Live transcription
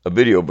A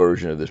video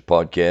version of this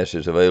podcast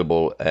is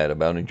available at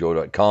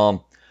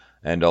aboundingjoy.com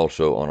and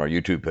also on our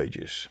YouTube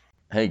pages.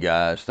 Hey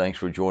guys, thanks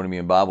for joining me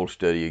in Bible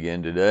study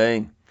again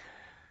today.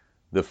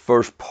 The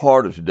first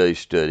part of today's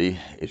study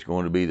is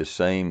going to be the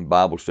same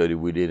Bible study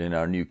we did in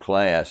our new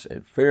class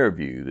at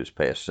Fairview this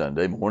past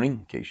Sunday morning,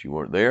 in case you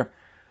weren't there.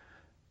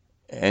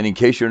 And in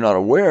case you're not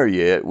aware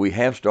yet, we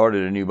have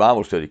started a new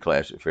Bible study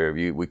class at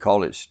Fairview. We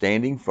call it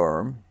Standing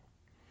Firm.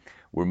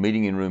 We're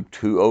meeting in room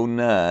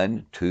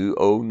 209.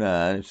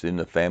 It's in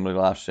the Family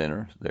Life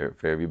Center there at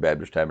Fairview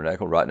Baptist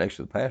Tabernacle, right next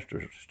to the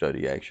pastor's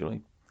study,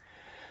 actually,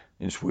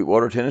 in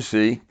Sweetwater,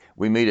 Tennessee.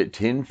 We meet at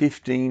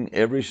 10:15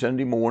 every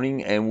Sunday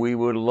morning, and we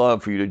would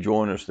love for you to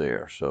join us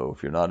there. So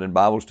if you're not in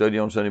Bible study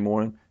on Sunday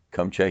morning,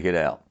 come check it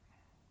out.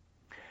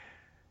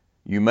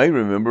 You may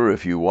remember,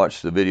 if you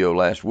watched the video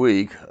last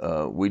week,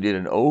 we did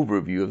an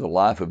overview of the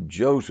life of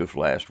Joseph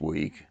last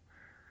week,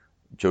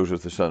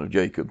 Joseph the son of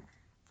Jacob.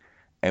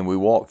 And we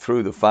walked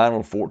through the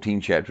final 14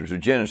 chapters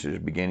of Genesis,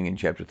 beginning in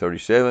chapter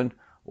 37,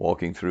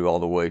 walking through all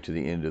the way to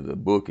the end of the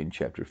book in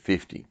chapter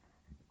 50.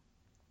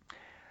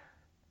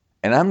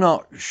 And I'm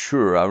not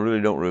sure, I really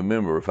don't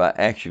remember if I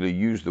actually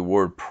used the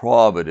word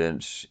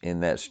providence in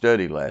that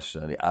study last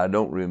Sunday. I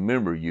don't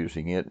remember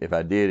using it. If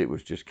I did, it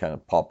was just kind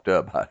of popped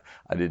up.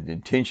 I didn't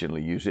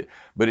intentionally use it.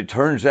 But it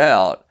turns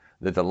out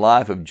that the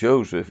life of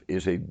Joseph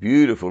is a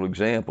beautiful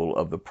example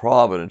of the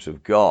providence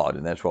of God,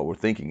 and that's what we're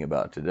thinking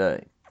about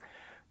today.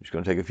 I'm just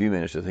going to take a few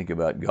minutes to think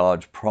about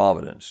God's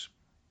providence.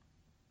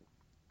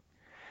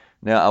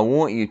 Now, I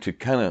want you to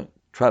kind of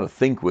try to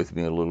think with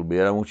me a little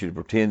bit. I want you to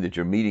pretend that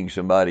you're meeting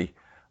somebody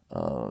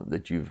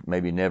that you've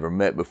maybe never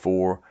met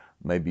before.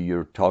 Maybe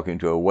you're talking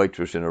to a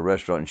waitress in a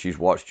restaurant and she's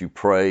watched you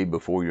pray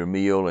before your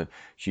meal, and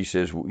she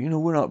says, well,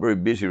 we're not very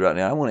busy right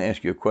now. I want to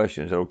ask you a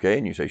question. Is that okay?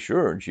 And you say,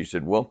 sure. And she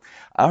said, well,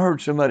 I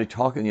heard somebody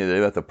talking the other day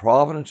about the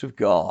providence of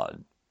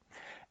God,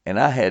 and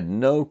I had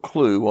no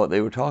clue what they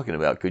were talking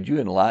about. Could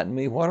you enlighten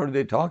me? What are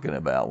they talking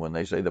about when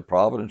they say the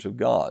providence of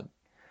God?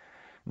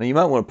 Now, you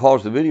might want to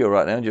pause the video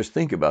right now and just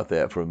think about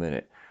that for a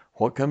minute.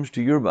 What comes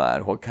to your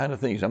mind? What kind of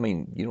things? I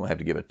mean, you don't have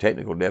to give a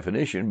technical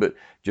definition, but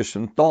just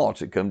some thoughts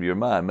that come to your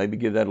mind. Maybe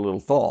give that a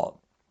little thought.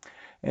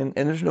 And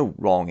there's no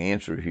wrong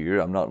answer here.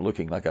 I'm not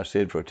looking, like I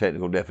said, for a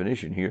technical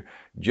definition here.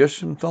 Just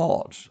some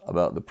thoughts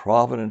about the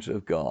providence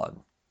of God.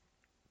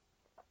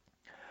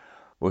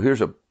 Well,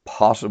 here's a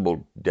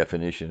possible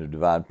definition of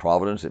divine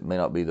providence. It may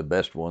not be the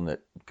best one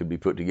that could be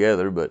put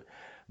together, but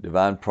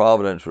divine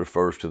providence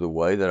refers to the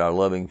way that our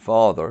loving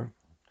Father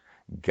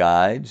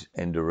guides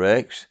and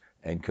directs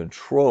and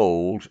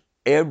controls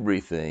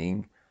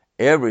everything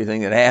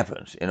that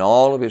happens in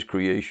all of His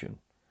creation,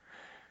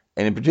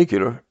 and in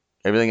particular,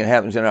 everything that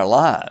happens in our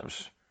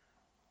lives.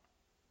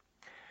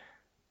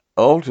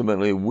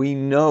 Ultimately, we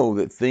know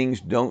that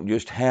things don't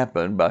just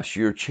happen by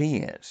sheer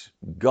chance.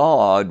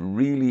 God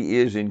really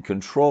is in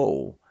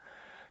control.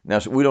 Now,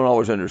 we don't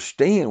always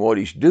understand what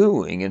He's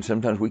doing, and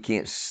sometimes we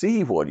can't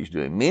see what He's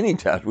doing. Many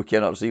times we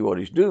cannot see what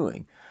He's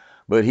doing,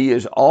 but He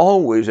is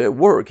always at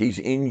work. He's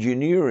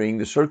engineering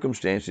the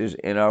circumstances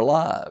in our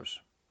lives.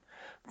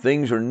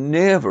 Things are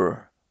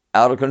never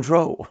out of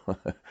control.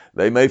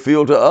 They may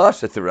feel to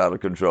us that they're out of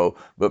control,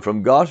 but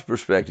from God's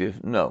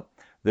perspective, no,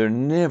 they're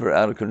never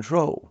out of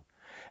control.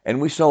 And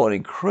we saw an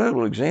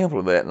incredible example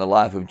of that in the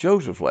life of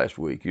Joseph last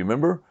week. You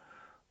remember?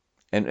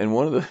 And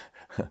one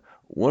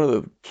of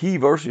the key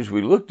verses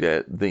we looked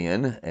at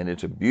then, and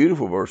it's a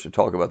beautiful verse to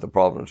talk about the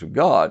providence of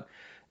God,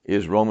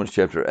 is Romans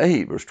chapter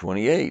 8, verse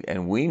 28.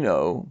 And we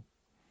know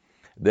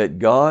that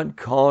God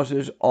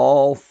causes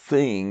all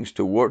things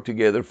to work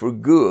together for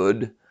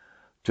good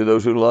to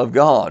those who love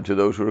God, to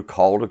those who are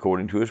called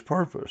according to His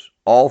purpose.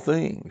 All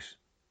things.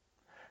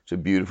 It's a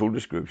beautiful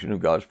description of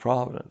God's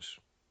providence.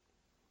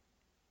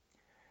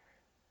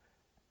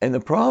 And the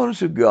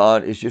providence of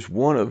God is just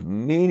one of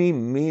many,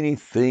 many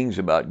things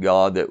about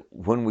God that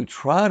when we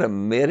try to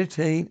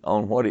meditate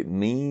on what it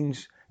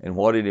means and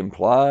what it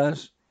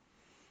implies,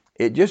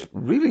 it just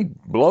really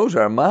blows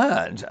our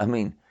minds. I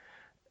mean,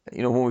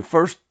 when we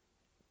first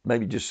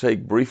maybe just say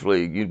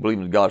briefly, you believe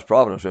in God's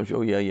providence, and say,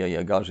 oh,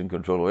 yeah, God's in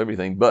control of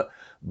everything. But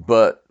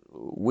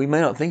we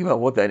may not think about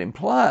what that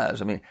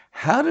implies. I mean,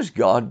 how does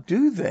God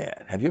do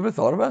that? Have you ever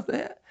thought about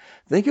that?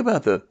 Think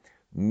about the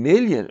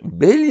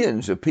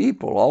billions of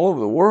people all over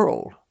the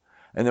world,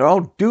 and they're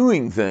all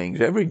doing things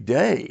every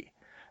day,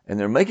 and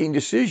they're making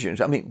decisions.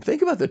 I mean,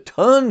 think about the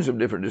tons of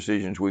different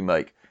decisions we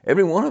make,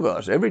 every one of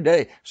us, every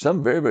day,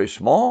 some very, very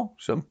small,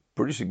 some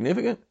pretty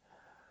significant,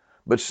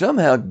 but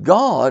somehow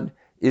God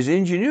is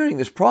engineering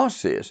this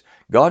process.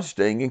 God's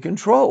staying in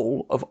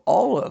control of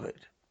all of it.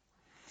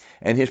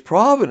 And His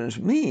providence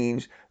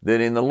means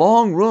that in the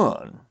long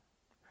run,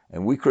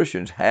 and we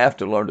Christians have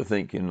to learn to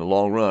think in the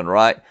long run,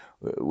 right?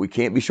 We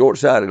can't be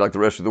short-sighted like the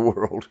rest of the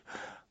world.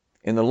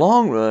 In the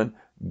long run,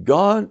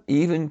 God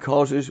even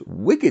causes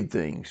wicked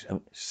things,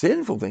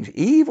 sinful things,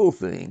 evil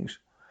things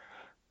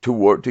to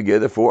work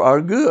together for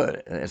our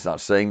good. And it's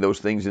not saying those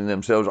things in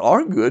themselves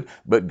are good,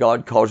 but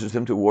God causes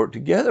them to work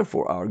together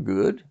for our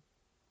good.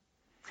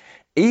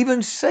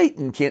 Even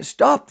Satan can't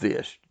stop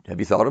this. Have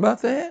you thought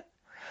about that?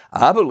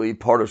 I believe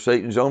part of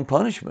Satan's own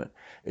punishment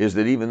is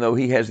that even though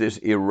he has this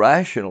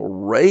irrational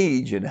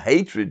rage and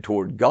hatred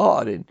toward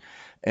God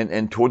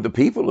and toward the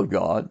people of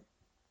God,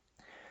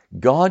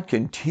 God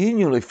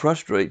continually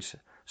frustrates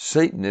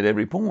Satan at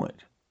every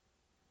point.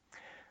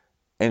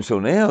 And so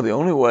now the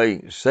only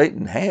way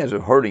Satan has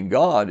of hurting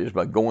God is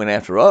by going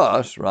after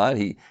us,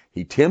 right?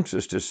 He tempts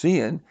us to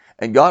sin,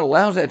 and God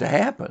allows that to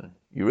happen.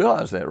 You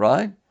realize that,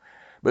 right?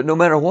 But no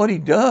matter what he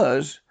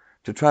does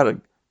to try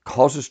to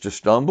cause us to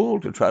stumble,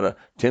 to try to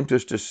tempt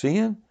us to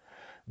sin,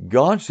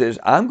 God says,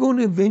 I'm going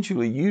to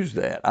eventually use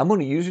that. I'm going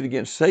to use it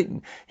against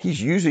Satan.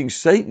 He's using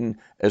Satan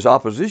as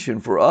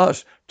opposition for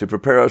us to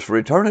prepare us for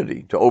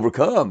eternity, to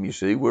overcome. You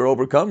see, we're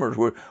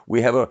overcomers.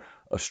 We have a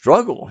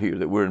struggle here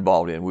that we're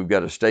involved in. We've got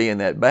to stay in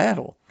that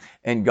battle.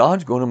 And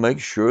God's going to make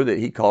sure that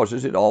he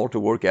causes it all to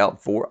work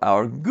out for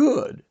our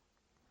good.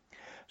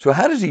 So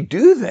how does he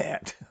do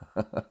that?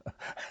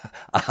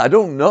 I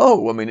don't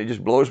know. I mean, it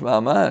just blows my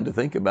mind to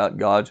think about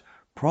God's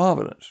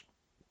providence.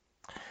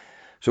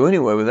 So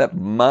anyway, with that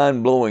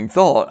mind-blowing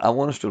thought, I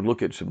want us to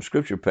look at some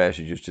scripture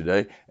passages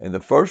today. And the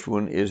first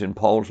one is in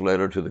Paul's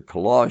letter to the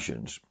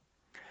Colossians.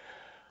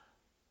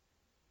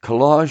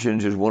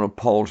 Colossians is one of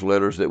Paul's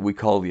letters that we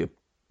call the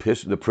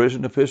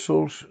prison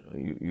epistles.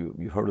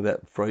 You've heard of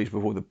that phrase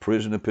before, the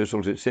prison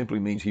epistles. It simply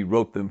means he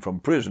wrote them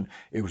from prison.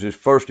 It was his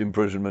first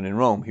imprisonment in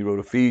Rome. He wrote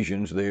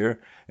Ephesians there,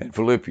 and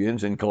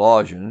Philippians, and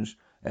Colossians,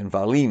 and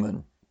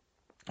Philemon.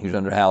 He was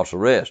under house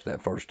arrest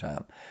that first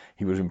time.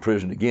 He was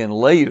imprisoned again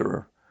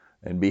later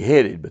and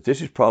beheaded, but this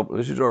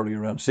is early,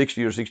 around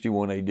 60 or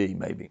 61 AD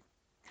maybe.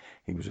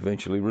 He was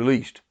eventually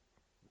released.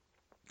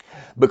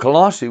 But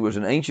Colossae was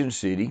an ancient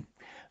city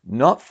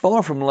not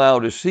far from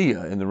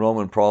Laodicea in the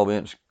Roman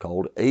province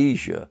called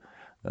Asia.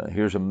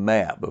 Here's a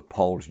map of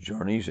Paul's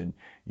journeys, and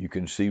you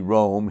can see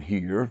Rome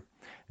here,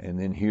 and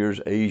then here's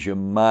Asia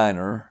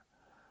Minor.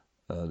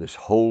 This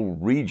whole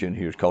region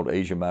here is called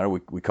Asia Minor.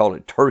 We call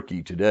it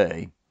Turkey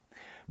today.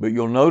 But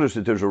you'll notice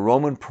that there's a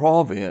Roman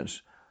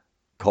province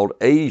called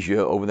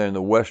Asia over there in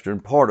the western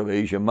part of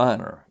Asia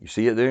Minor. You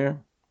see it there?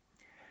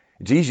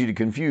 It's easy to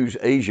confuse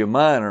Asia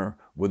Minor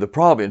with the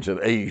province of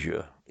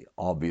Asia,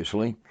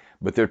 obviously,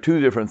 but they're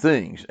two different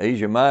things.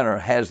 Asia Minor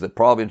has the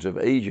province of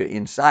Asia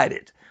inside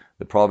it.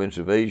 The province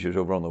of Asia is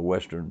over on the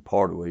western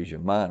part of Asia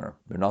Minor.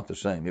 They're not the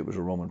same. It was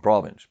a Roman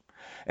province.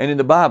 And in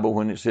the Bible,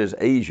 when it says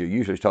Asia,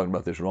 usually it's talking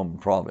about this Roman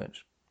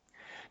province.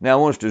 Now,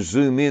 I want us to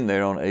zoom in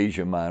there on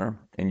Asia Minor,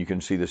 and you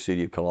can see the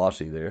city of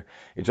Colossae there.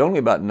 It's only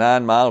about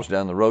 9 miles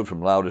down the road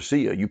from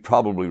Laodicea. You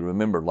probably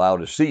remember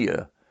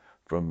Laodicea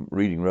from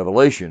reading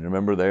Revelation.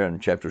 Remember there in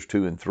chapters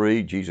 2 and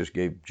 3, Jesus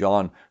gave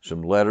John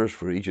some letters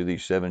for each of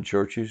these 7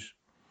 churches.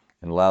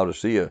 And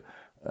Laodicea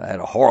had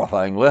a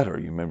horrifying letter,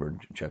 you remember in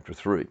chapter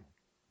 3.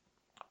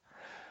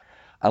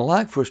 I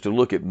like for us to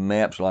look at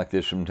maps like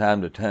this from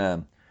time to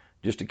time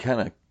just to kind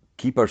of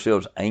keep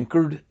ourselves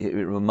anchored. It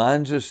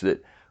reminds us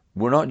that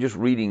we're not just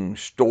reading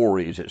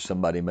stories that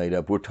somebody made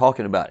up. We're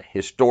talking about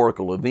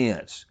historical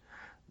events.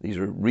 These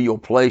are real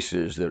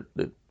places that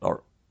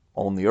are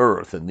on the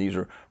earth, and these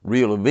are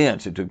real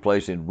events that took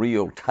place in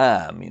real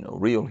time,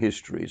 real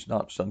history. It's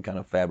not some kind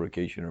of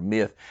fabrication or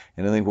myth.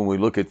 And I think when we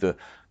look at the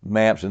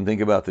maps and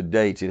think about the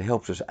dates, it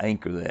helps us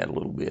anchor that a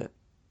little bit.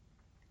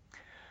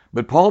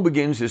 But Paul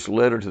begins this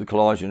letter to the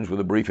Colossians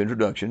with a brief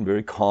introduction,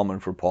 very common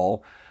for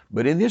Paul.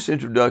 But in this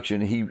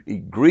introduction, he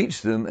greets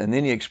them, and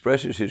then he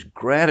expresses his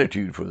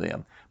gratitude for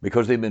them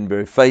because they've been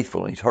very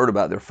faithful, and he's heard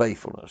about their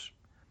faithfulness.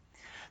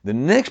 The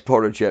next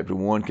part of chapter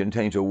 1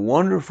 contains a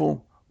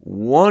wonderful,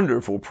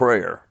 wonderful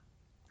prayer.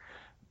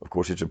 Of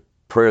course, it's a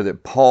prayer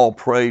that Paul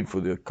prayed for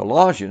the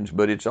Colossians,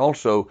 but it's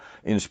also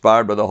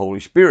inspired by the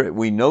Holy Spirit.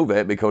 We know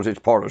that because it's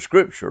part of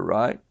Scripture,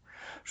 right?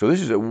 So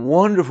this is a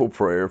wonderful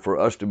prayer for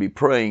us to be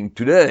praying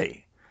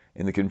today.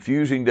 In the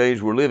confusing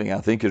days we're living, I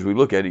think as we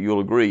look at it, you'll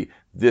agree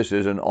this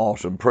is an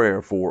awesome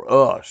prayer for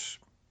us.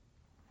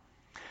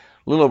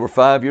 A little over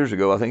 5 years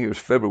ago, I think it was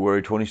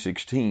February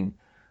 2016,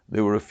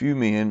 there were a few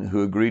men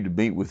who agreed to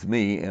meet with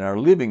me in our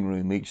living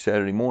room each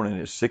Saturday morning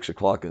at 6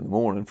 o'clock in the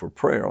morning for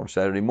prayer on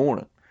Saturday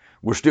morning.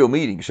 We're still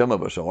meeting, some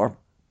of us are.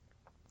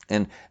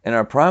 And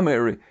our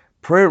primary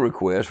prayer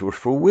request was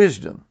for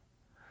wisdom.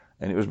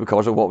 And it was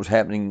because of what was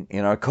happening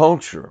in our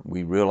culture.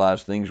 We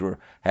realized things were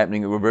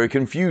happening that were very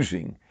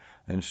confusing.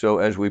 And so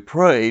as we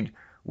prayed,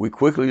 we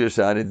quickly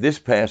decided this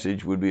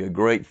passage would be a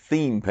great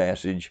theme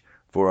passage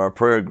for our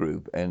prayer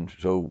group. And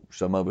so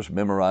some of us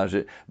memorized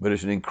it, but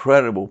it's an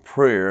incredible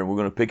prayer, and we're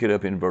going to pick it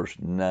up in verse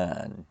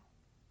 9.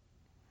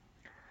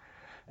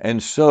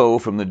 And so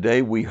from the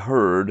day we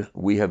heard,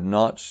 we have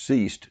not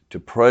ceased to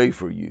pray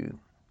for you.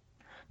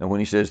 Now when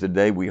he says the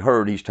day we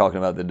heard, he's talking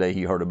about the day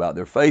he heard about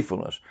their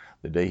faithfulness,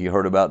 the day he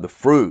heard about the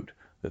fruit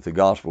that the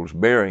gospel is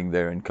bearing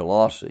there in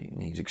Colossae.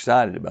 And he's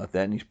excited about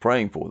that, and he's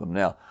praying for them.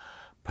 Now,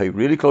 pay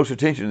really close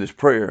attention to this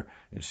prayer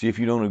and see if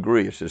you don't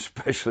agree. It's an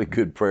especially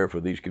good prayer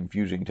for these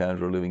confusing times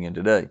we're living in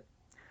today.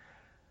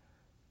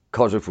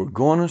 Because if we're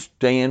going to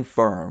stand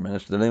firm, and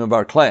that's the name of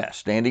our class,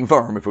 Standing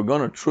Firm, if we're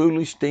going to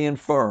truly stand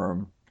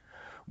firm,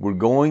 we're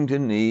going to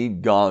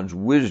need God's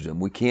wisdom.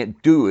 We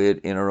can't do it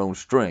in our own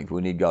strength.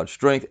 We need God's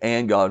strength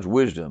and God's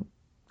wisdom.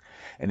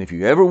 And if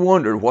you ever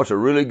wondered what's a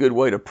really good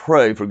way to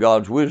pray for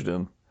God's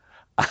wisdom,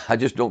 I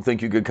just don't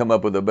think you could come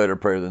up with a better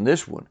prayer than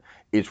this one.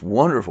 It's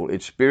wonderful.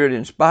 It's Spirit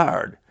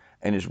inspired.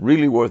 And it's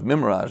really worth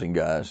memorizing,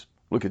 guys.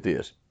 Look at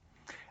this.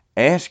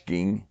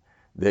 Asking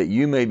that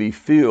you may be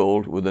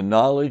filled with the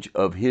knowledge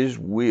of His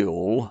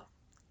will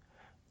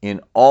in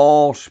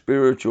all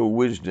spiritual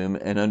wisdom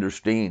and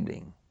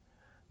understanding.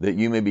 That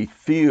you may be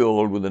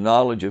filled with the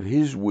knowledge of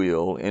His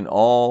will in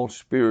all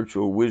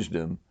spiritual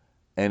wisdom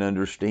and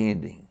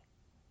understanding.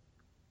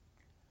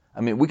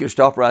 I mean, we could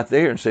stop right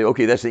there and say,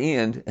 okay, that's the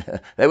end.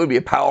 That would be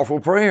a powerful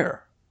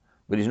prayer.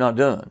 But He's not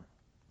done.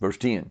 Verse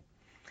 10.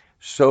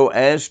 So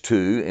as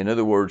to, in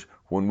other words,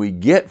 when we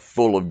get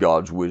full of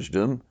God's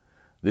wisdom,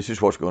 this is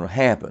what's going to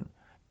happen.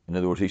 In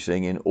other words, He's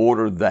saying, in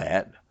order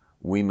that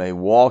we may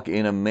walk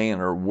in a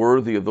manner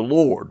worthy of the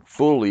Lord,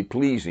 fully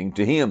pleasing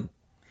to Him,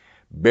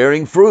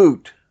 bearing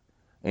fruit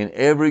in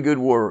every good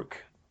work,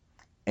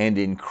 and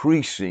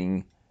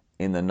increasing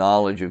in the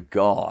knowledge of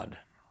God.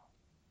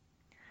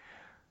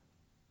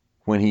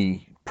 When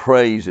He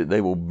prays that they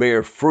will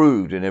bear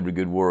fruit in every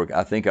good work,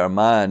 I think our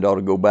mind ought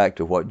to go back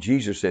to what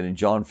Jesus said in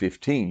John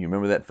 15. You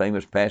remember that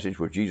famous passage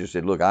where Jesus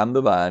said, look, I'm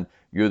the vine,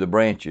 you're the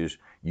branches.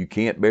 You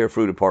can't bear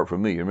fruit apart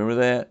from me. You remember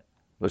that?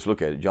 Let's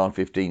look at it. John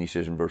 15, He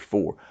says in verse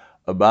 4,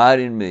 abide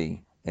in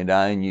me, and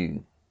I in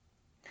you.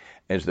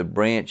 As the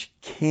branch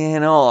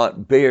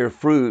cannot bear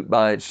fruit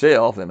by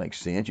itself, that makes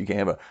sense. You can't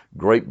have a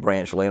grape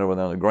branch laying over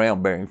on the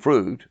ground bearing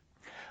fruit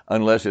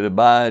unless it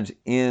abides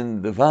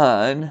in the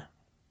vine.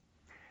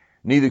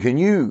 Neither can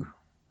you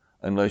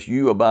unless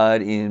you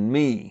abide in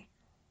me.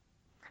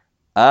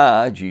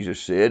 I, Jesus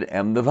said,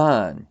 am the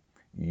vine.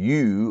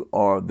 You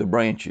are the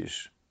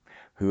branches.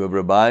 Whoever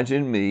abides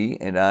in me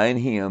and I in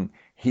him,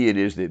 he it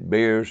is that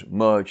bears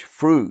much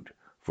fruit.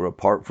 For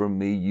apart from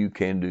me, you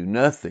can do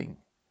nothing.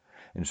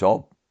 And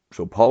so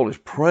Paul is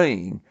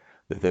praying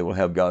that they will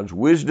have God's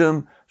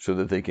wisdom so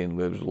that they can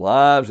live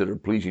lives that are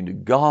pleasing to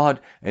God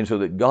and so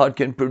that God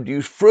can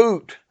produce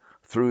fruit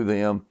through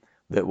them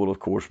that will, of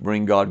course,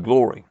 bring God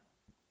glory.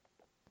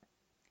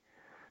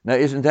 Now,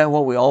 isn't that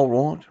what we all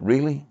want,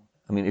 really?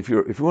 I mean, if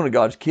you're one of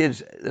God's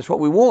kids, that's what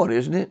we want,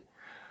 isn't it?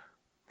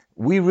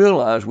 We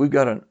realize we've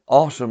got an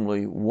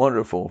awesomely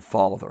wonderful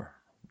Father,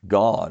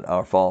 God,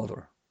 our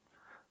Father,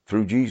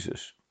 through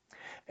Jesus.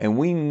 And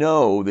we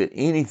know that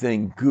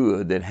anything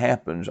good that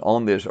happens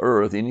on this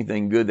earth,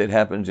 anything good that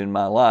happens in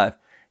my life,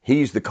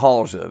 He's the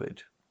cause of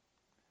it.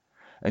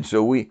 And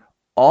so we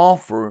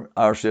offer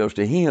ourselves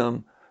to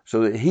Him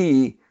so that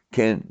He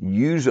can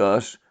use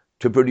us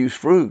to produce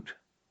fruit.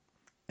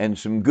 And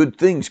some good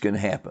things can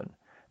happen.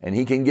 And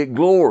He can get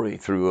glory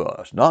through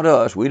us. Not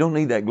us. We don't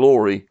need that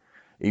glory.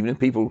 Even if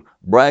people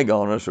brag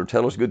on us or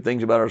tell us good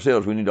things about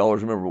ourselves, we need to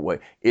always remember, wait,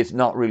 it's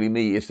not really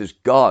me. It's this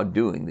God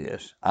doing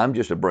this. I'm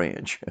just a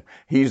branch.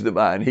 He's the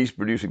vine. He's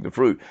producing the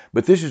fruit.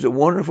 But this is a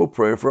wonderful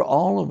prayer for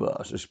all of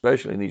us,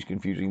 especially in these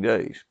confusing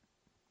days.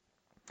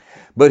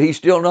 But He's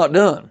still not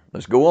done.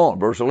 Let's go on.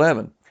 Verse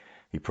 11.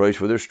 He prays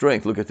for their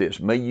strength. Look at this.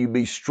 May you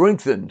be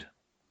strengthened.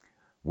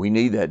 We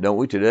need that, don't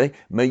we, today?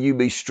 May you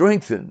be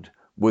strengthened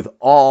with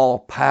all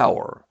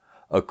power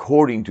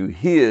according to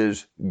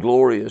His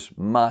glorious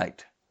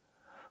might,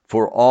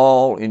 for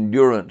all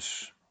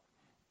endurance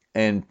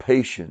and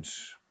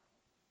patience,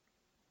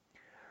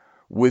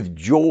 with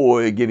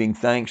joy giving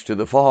thanks to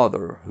the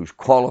Father who's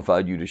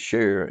qualified you to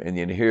share in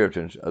the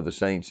inheritance of the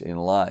saints in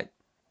light.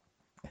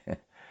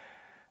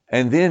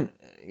 And then,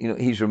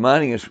 He's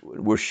reminding us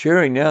we're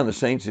sharing now in the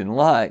saints in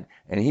light,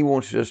 and He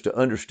wants us to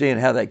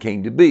understand how that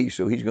came to be.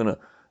 So He's going to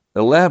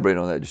elaborate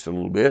on that just a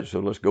little bit. So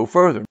let's go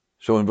further.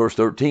 So in verse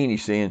 13,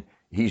 He's saying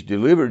He's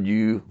delivered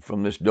you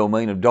from this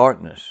domain of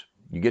darkness.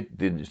 You get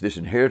this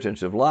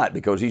inheritance of light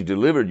because He's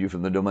delivered you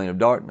from the domain of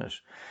darkness.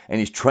 And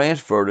He's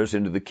transferred us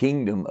into the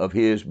kingdom of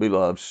His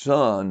beloved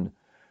Son,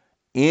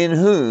 in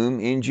whom,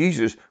 in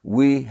Jesus,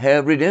 we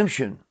have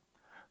redemption,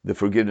 the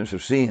forgiveness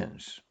of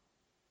sins.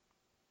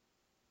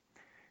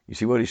 You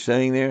see what He's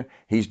saying there?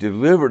 He's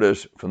delivered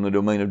us from the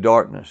domain of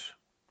darkness.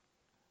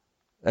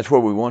 That's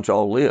where we once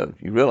all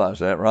lived. You realize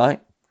that,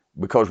 right?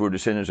 Because we're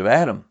descendants of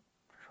Adam.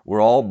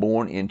 We're all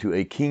born into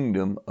a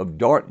kingdom of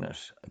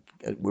darkness.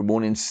 We're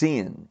born in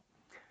sin.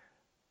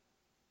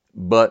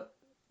 But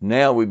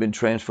now we've been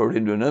transferred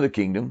into another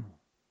kingdom,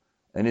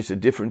 and it's a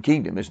different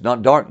kingdom. It's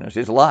not darkness,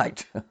 it's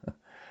light.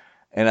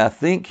 And I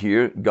think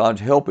here God's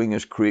helping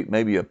us create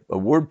maybe a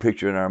word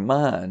picture in our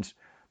minds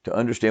to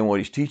understand what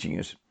He's teaching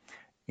us.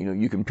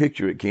 You can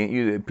picture it, can't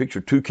you? Picture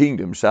two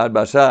kingdoms side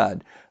by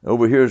side.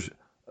 Over here's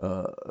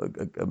a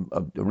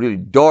really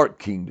dark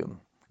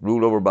kingdom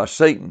ruled over by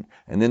Satan.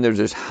 And then there's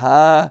this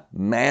high,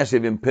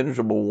 massive,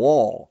 impenetrable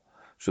wall.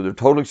 So they're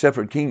totally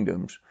separate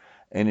kingdoms.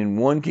 And in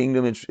one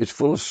kingdom, it's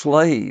full of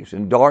slaves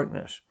and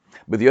darkness.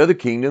 But the other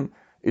kingdom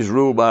is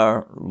ruled by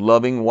our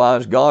loving,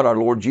 wise God, our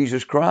Lord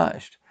Jesus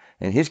Christ.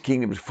 And His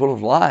kingdom is full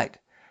of light.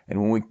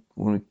 And when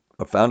we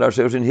found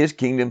ourselves in His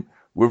kingdom,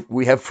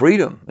 we have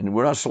freedom, and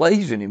we're not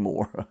slaves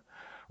anymore.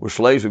 We're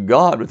slaves of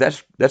God, but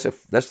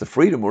that's the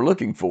freedom we're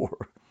looking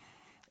for.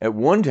 At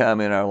one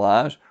time in our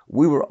lives,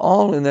 we were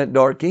all in that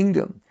dark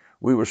kingdom.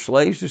 We were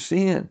slaves to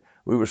sin.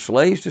 We were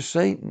slaves to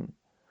Satan.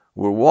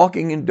 We're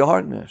walking in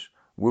darkness.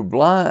 We're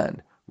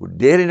blind. We're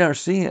dead in our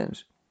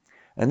sins.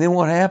 And then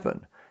what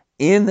happened?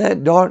 In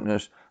that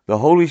darkness, the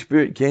Holy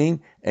Spirit came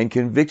and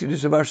convicted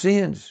us of our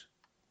sins.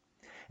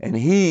 And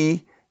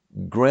He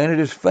granted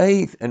us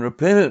faith and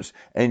repentance.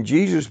 And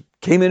Jesus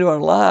came into our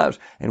lives.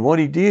 And what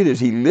He did is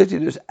He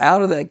lifted us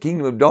out of that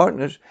kingdom of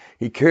darkness.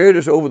 He carried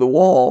us over the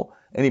wall,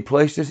 and He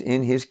placed us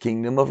in His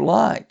kingdom of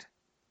light.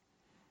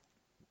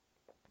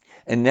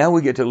 And now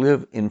we get to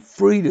live in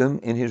freedom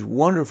in His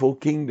wonderful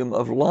kingdom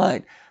of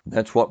light.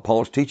 That's what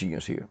Paul's teaching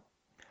us here.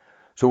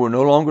 So we're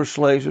no longer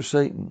slaves of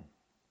Satan.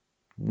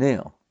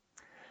 Now,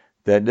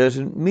 that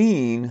doesn't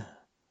mean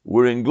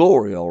we're in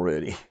glory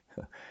already.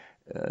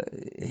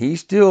 He's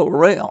still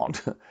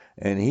around,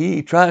 and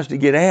he tries to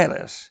get at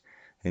us.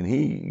 And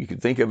you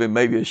could think of him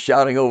maybe as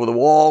shouting over the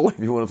wall, if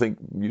you want to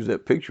use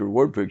that picture,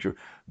 word picture.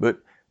 But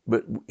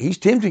he's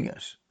tempting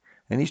us,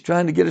 and he's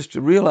trying to get us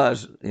to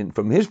realize,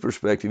 from his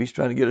perspective, he's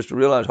trying to get us to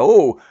realize,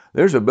 oh,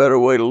 there's a better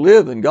way to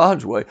live than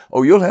God's way.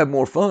 Oh, you'll have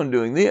more fun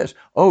doing this.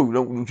 Oh,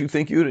 don't you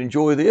think you'd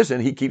enjoy this?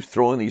 And he keeps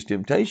throwing these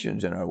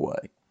temptations in our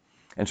way.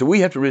 And so we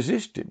have to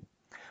resist him.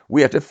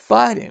 We have to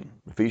fight him.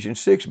 Ephesians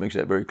 6 makes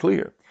that very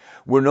clear.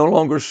 We're no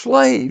longer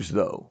slaves,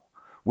 though.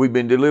 We've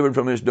been delivered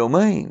from his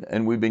domain,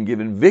 and we've been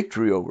given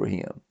victory over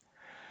him.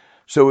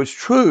 So it's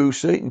true,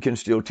 Satan can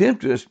still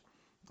tempt us,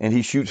 and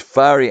he shoots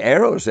fiery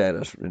arrows at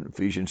us.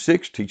 Ephesians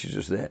 6 teaches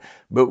us that.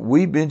 But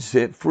we've been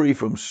set free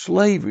from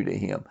slavery to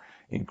him.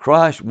 In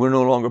Christ, we're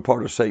no longer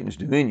part of Satan's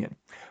dominion.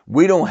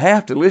 We don't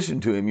have to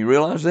listen to him. You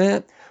realize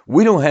that?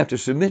 We don't have to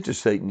submit to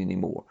Satan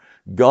anymore.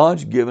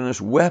 God's given us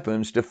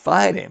weapons to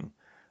fight him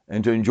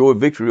and to enjoy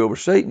victory over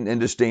Satan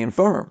and to stand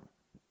firm.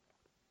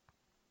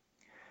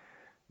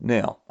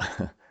 Now,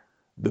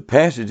 the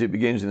passage that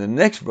begins in the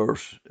next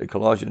verse,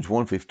 Colossians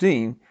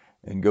 1:15,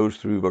 and goes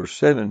through verse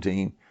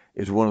 17,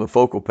 is one of the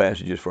focal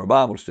passages for our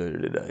Bible study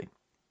today.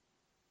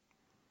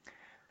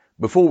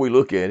 Before we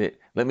look at it,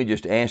 let me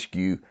just ask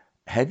you,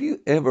 have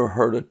you ever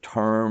heard a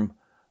term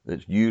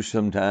that's used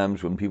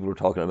sometimes when people are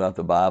talking about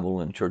the Bible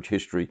and church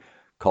history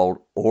called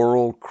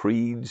oral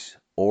creeds?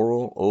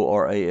 Oral,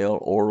 O-R-A-L,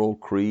 oral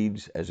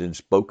creeds, as in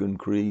spoken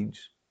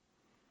creeds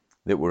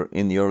that were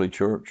in the early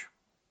church.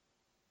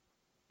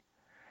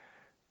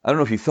 I don't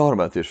know if you thought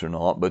about this or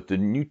not, but the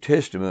New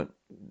Testament,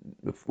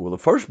 well, the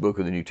first book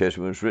of the New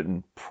Testament was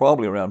written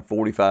probably around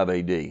 45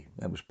 A.D.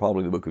 That was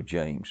probably the book of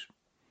James.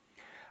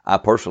 I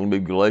personally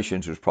believe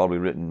Galatians was probably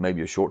written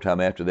maybe a short time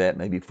after that,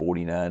 maybe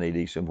 49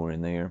 A.D., somewhere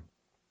in there.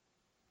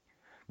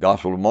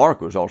 Gospel of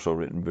Mark was also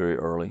written very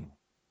early.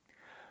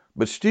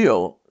 But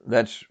still,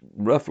 that's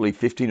roughly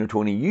 15 or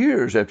 20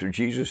 years after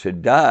Jesus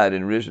had died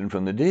and risen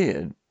from the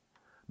dead,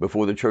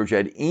 before the church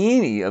had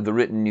any of the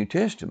written New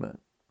Testament.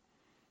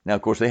 Now,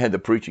 of course, they had the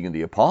preaching of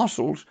the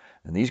apostles,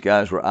 and these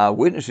guys were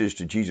eyewitnesses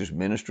to Jesus'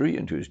 ministry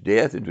and to his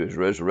death and to his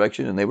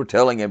resurrection, and they were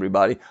telling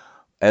everybody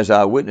as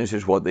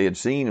eyewitnesses what they had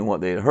seen and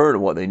what they had heard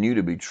and what they knew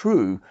to be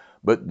true.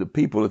 But the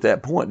people at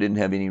that point didn't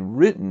have any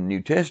written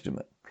New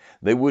Testament.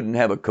 They wouldn't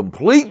have a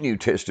complete New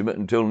Testament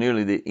until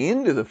nearly the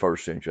end of the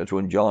first century. That's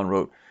when John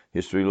wrote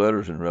his 3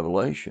 letters in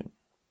Revelation.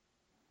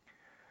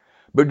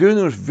 But during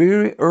those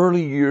very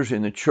early years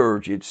in the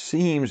church, it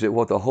seems that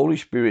what the Holy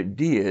Spirit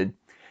did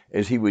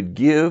is he would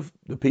give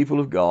the people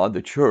of God,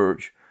 the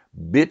church,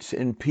 bits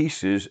and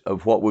pieces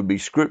of what would be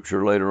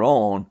Scripture later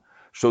on,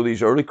 so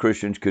these early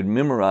Christians could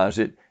memorize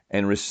it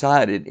and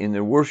recite it in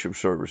their worship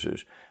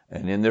services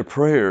and in their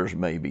prayers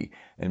maybe,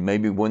 and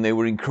maybe when they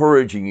were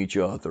encouraging each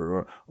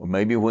other, or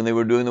maybe when they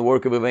were doing the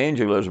work of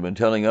evangelism and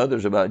telling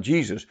others about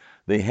Jesus.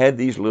 They had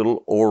these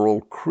little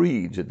oral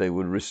creeds that they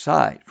would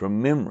recite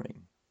from memory.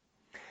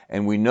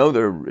 And we know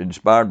they're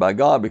inspired by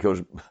God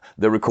because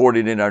they're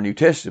recorded in our New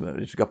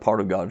Testament. It's a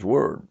part of God's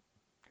Word.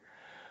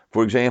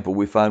 For example,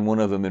 we find one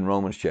of them in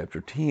Romans chapter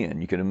 10.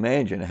 You can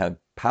imagine how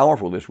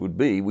powerful this would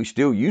be. We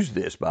still use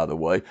this, by the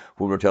way,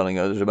 when we're telling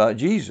others about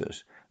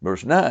Jesus.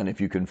 Verse 9,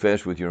 if you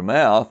confess with your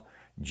mouth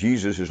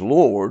Jesus is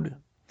Lord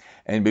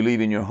and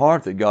believe in your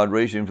heart that God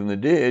raised him from the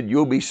dead,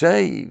 you'll be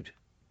saved.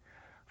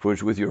 For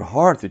it's with your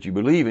heart that you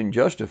believe and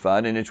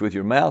justified, and it's with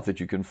your mouth that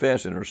you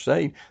confess and are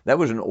saved. That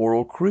was an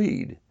oral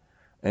creed.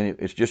 And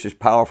it's just as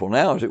powerful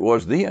now as it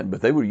was then.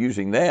 But they were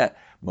using that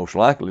most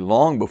likely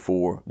long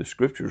before the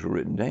Scriptures were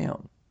written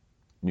down,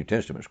 New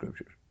Testament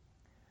Scriptures.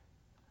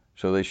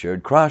 So they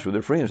shared Christ with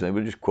their friends. They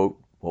would just quote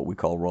what we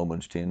call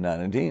Romans 10, 9,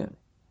 and 10.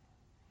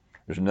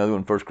 There's another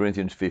one, 1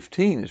 Corinthians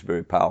 15, that's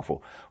very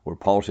powerful, where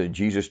Paul said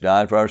Jesus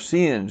died for our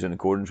sins in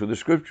accordance with the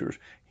Scriptures.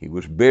 He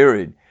was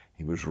buried.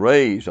 He was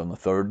raised on the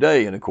third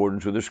day in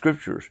accordance with the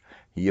Scriptures.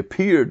 He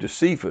appeared to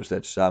Cephas,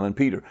 that's Simon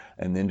Peter,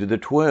 and then to the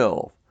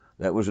 12.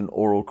 That was an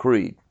oral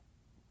creed.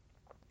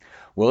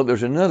 Well,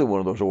 there's another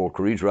one of those oral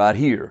creeds right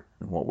here,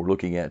 and what we're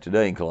looking at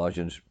today in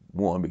Colossians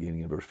 1,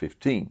 beginning in verse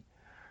 15.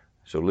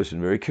 So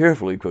listen very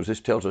carefully, because this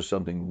tells us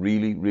something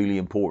really, really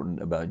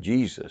important about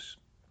Jesus.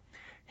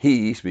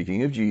 He,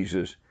 speaking of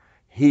Jesus,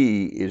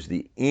 He is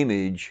the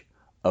image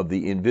of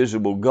the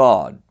invisible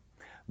God,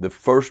 the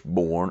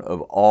firstborn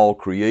of all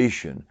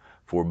creation.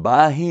 For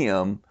by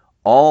him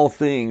all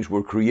things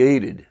were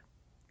created,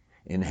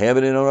 in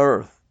heaven and on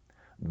earth,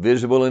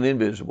 visible and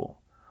invisible,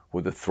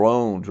 whether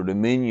thrones or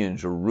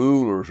dominions or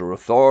rulers or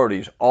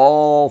authorities.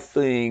 All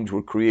things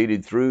were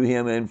created through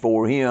him and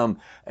for him,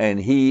 and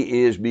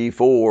he is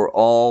before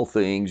all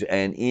things,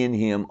 and in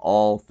him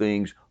all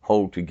things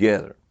hold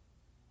together.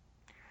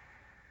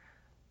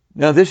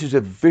 Now, this is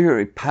a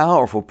very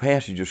powerful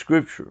passage of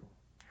Scripture.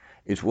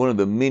 It's one of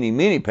the many,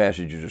 many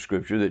passages of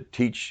Scripture that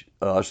teach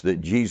us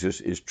that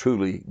Jesus is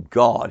truly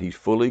God. He's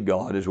fully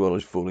God as well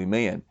as fully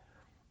man.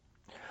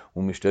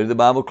 When we study the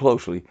Bible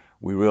closely,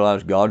 we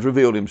realize God's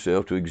revealed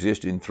himself to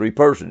exist in three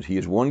persons. He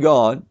is one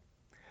God,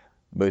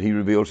 but he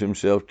reveals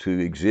himself to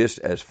exist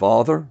as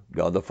Father,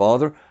 God the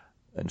Father,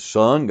 and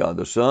Son, God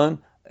the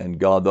Son, and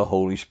God the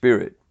Holy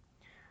Spirit.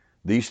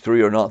 These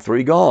three are not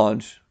three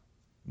gods,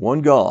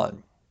 one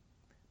God,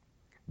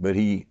 but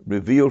he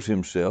reveals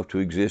himself to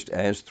exist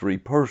as three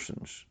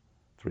persons.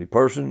 Three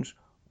persons,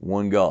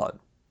 one God.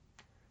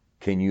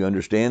 Can you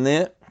understand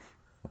that?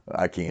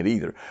 I can't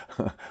either.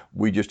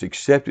 We just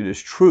accept it as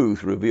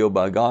truth revealed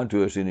by God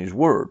to us in his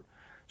word.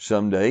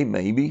 Someday,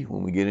 maybe,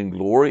 when we get in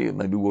glory,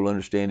 maybe we'll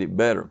understand it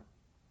better.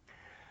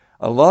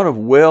 A lot of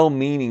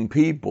well-meaning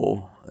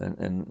people,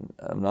 and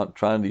I'm not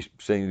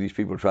saying these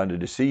people are trying to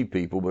deceive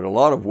people, but a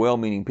lot of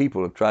well-meaning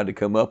people have tried to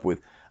come up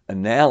with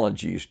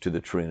analogies to the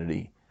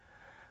Trinity.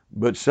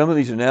 But some of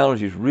these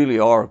analogies really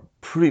are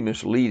pretty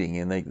misleading,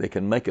 and they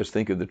can make us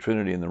think of the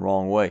Trinity in the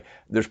wrong way.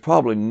 There's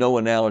probably no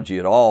analogy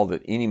at all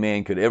that any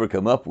man could ever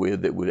come up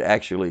with that would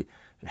actually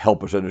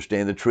help us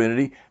understand the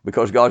Trinity,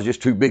 because God's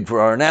just too big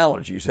for our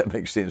analogies. That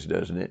makes sense,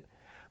 doesn't it?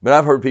 But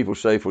I've heard people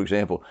say, for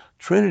example,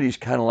 Trinity's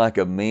kind of like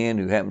a man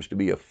who happens to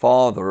be a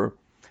father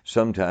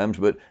sometimes,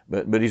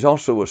 but he's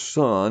also a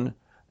son,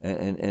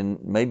 and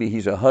maybe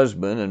he's a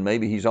husband, and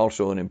maybe he's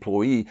also an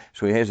employee,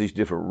 so he has these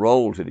different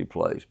roles that he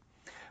plays.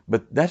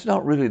 But that's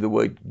not really the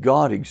way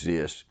God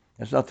exists.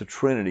 That's not the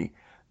Trinity.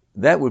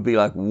 That would be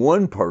like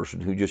one person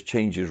who just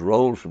changes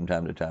roles from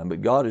time to time.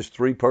 But God is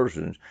three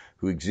persons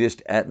who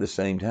exist at the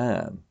same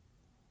time.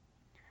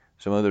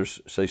 Some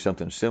others say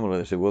something similar.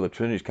 They say, well, the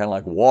Trinity is kind of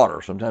like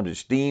water. Sometimes it's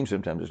steam,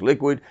 sometimes it's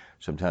liquid,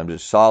 sometimes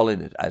it's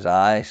solid as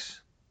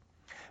ice.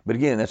 But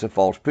again, that's a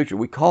false picture.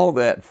 We call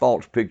that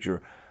false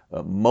picture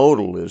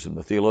modalism.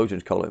 The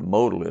theologians call it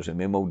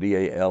modalism,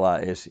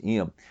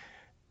 M-O-D-A-L-I-S-M.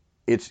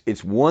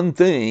 It's one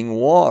thing,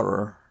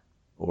 water,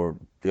 or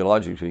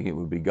theologically it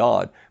would be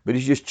God, but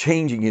he's just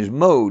changing his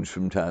modes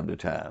from time to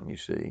time, you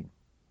see.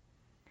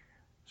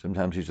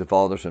 Sometimes he's the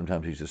Father,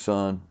 sometimes he's the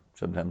Son,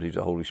 sometimes he's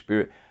the Holy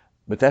Spirit.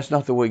 But that's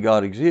not the way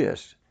God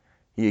exists.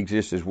 He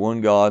exists as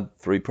one God,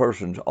 three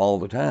persons all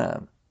the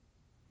time.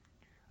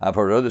 I've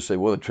heard others say,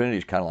 well, the Trinity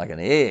is kind of like an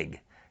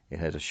egg. It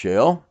has a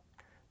shell,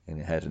 and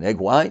it has an egg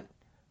white,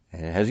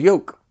 and it has a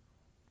yolk.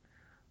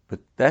 But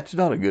that's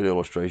not a good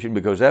illustration,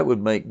 because that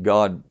would make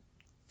God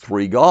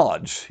three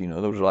gods. You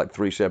know, those are like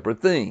three separate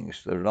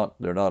things. They're not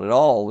at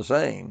all the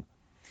same.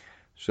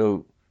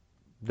 So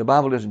the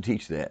Bible doesn't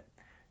teach that.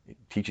 It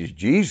teaches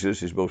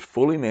Jesus is both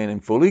fully man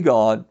and fully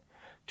God. It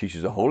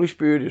teaches the Holy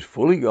Spirit is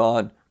fully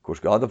God. Of course,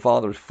 God the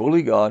Father is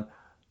fully God.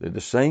 They're the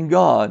same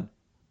God,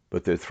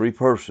 but they're three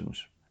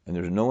persons. And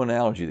there's no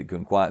analogy that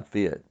can quite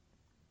fit.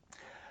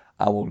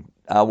 I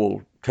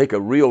will take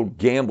a real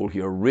gamble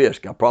here, a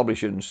risk. I probably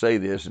shouldn't say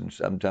this, and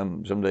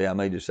someday I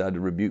may decide to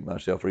rebuke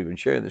myself for even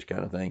sharing this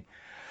kind of thing.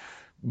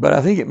 But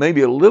I think it may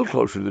be a little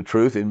closer to the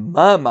truth, in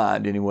my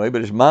mind anyway,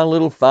 but it's my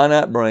little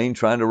finite brain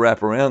trying to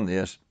wrap around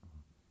this.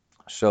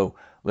 So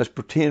let's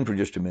pretend for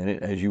just a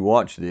minute, as you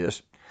watch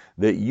this,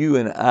 that you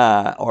and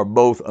I are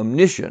both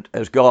omniscient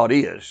as God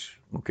is,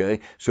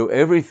 okay? So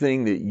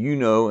everything that you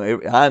know,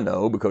 I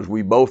know, because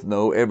we both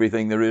know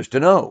everything there is to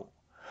know,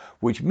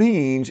 which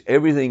means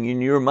everything in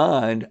your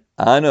mind,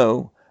 I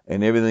know,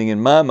 and everything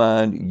in my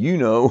mind, you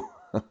know.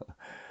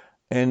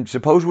 And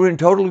suppose we're in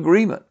total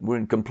agreement. We're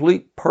in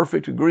complete,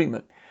 perfect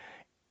agreement.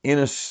 In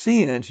a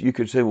sense, you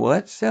could say, well,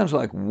 that sounds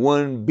like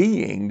one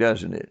being,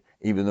 doesn't it?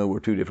 Even though we're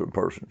two different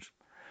persons.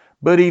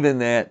 But even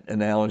that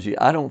analogy,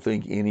 I don't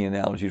think any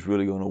analogy is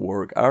really going to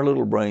work. Our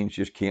little brains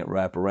just can't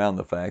wrap around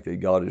the fact that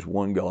God is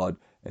one God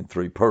and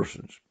three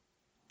persons.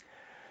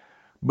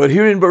 But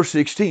here in verse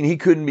 16, he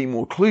couldn't be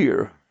more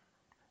clear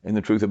in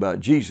the truth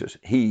about Jesus.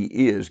 He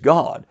is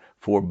God,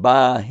 for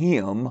by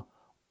him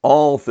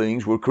all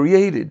things were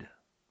created.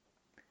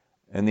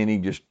 And then he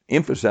just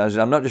emphasizes,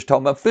 I'm not just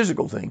talking about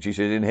physical things. He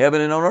said, in heaven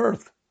and on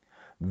earth,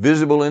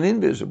 visible and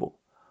invisible,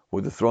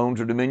 whether thrones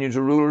or dominions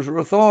or rulers or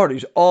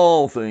authorities,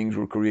 all things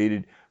were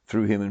created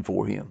through him and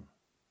for him.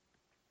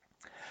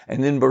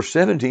 And then verse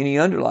 17, he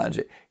underlines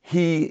it.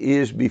 He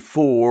is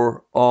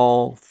before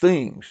all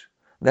things.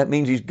 That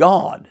means he's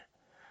God.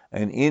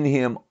 And in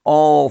him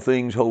all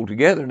things hold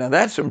together. Now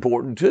that's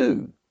important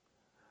too.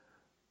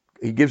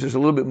 He gives us a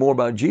little bit more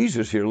about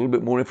Jesus here, a little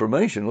bit more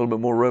information, a little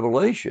bit more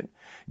revelation.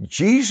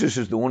 Jesus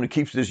is the one who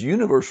keeps this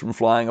universe from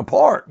flying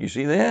apart. You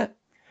see that?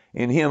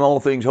 In him all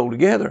things hold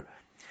together.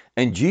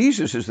 And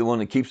Jesus is the one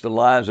that keeps the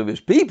lives of his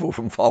people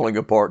from falling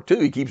apart too.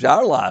 He keeps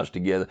our lives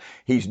together.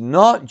 He's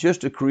not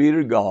just a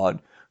creator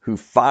God who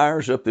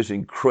fires up this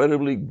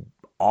incredibly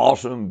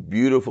awesome,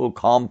 beautiful,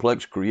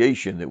 complex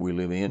creation that we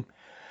live in,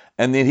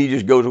 and then he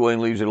just goes away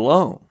and leaves it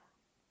alone.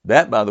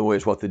 That, by the way,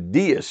 is what the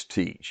deists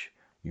teach.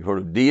 You've heard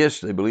of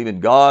deists. They believe in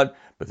God,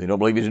 but they don't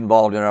believe he's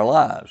involved in our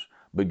lives.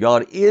 But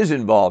God is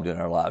involved in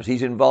our lives.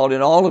 He's involved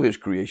in all of his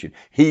creation.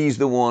 He's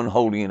the one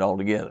holding it all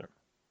together.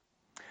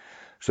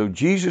 So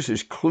Jesus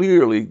is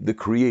clearly the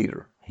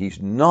creator. He's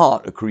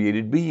not a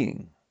created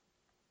being.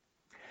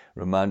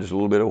 Remind us a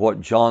little bit of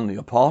what John the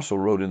Apostle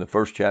wrote in the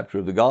first chapter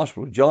of the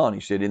Gospel of John. He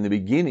said, in the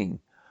beginning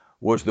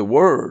was the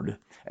Word,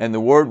 and the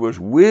Word was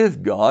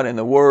with God, and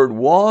the Word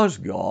was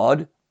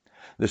God.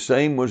 The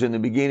same was in the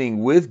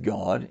beginning with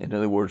God. In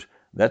other words,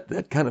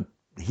 that kind of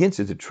hints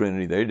at the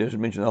Trinity there. It doesn't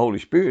mention the Holy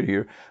Spirit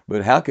here,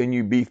 but how can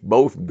you be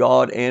both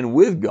God and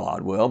with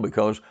God? Well,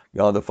 because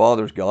God the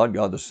Father is God,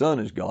 God the Son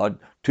is God,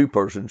 two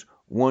persons,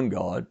 one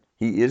God.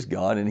 He is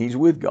God and he's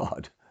with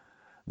God.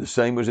 The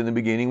same was in the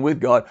beginning with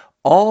God.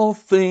 All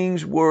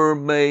things were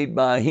made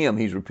by him.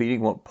 He's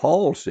repeating what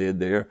Paul said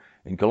there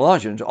in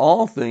Colossians.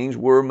 All things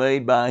were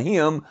made by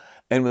him,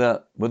 and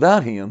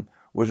without him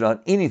was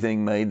not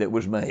anything made that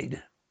was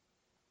made.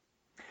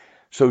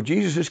 So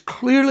Jesus is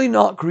clearly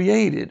not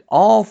created.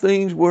 All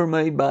things were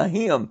made by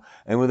him,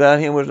 and without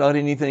him was not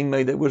anything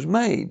made that was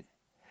made.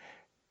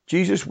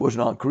 Jesus was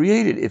not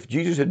created. If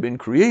Jesus had been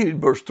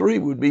created, verse 3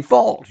 would be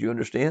false. You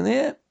understand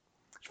that?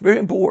 It's very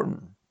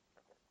important.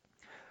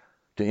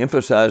 To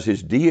emphasize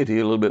his deity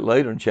a little bit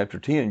later in chapter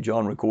 10,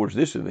 John records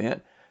this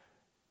event.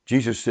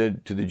 Jesus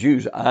said to the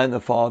Jews, I and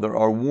the Father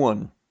are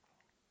one.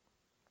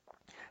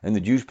 And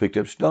the Jews picked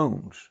up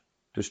stones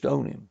to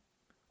stone him.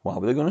 Why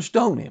were they going to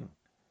stone him?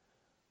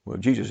 Well,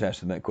 Jesus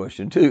asked them that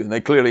question too, and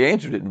they clearly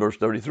answered it in verse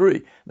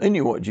 33. They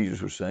knew what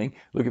Jesus was saying.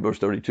 Look at verse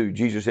 32.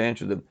 Jesus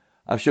answered them,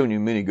 I've shown you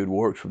many good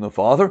works from the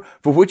Father.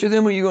 For which of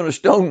them are you going to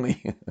stone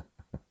me?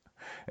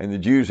 And the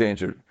Jews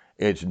answered,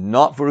 it's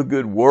not for a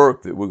good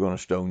work that we're going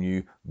to stone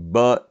you,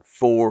 but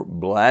for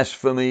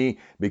blasphemy,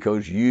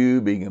 because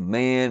you, being a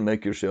man,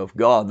 make yourself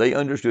God. They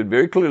understood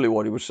very clearly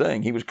what he was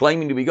saying. He was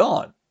claiming to be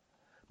God,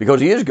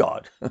 because he is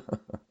God.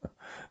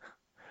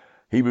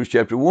 Hebrews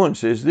chapter 1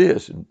 says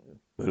this,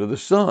 but of the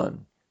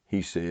Son,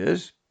 he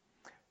says,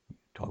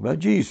 talk about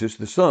Jesus,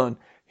 the Son,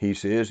 he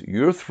says,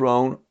 your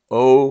throne,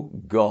 O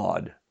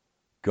God,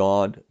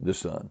 God the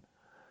Son,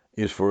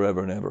 is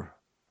forever and ever.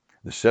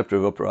 The scepter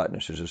of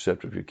uprightness is the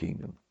scepter of your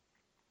kingdom.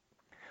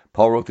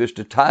 Paul wrote this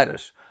to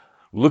Titus,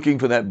 looking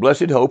for that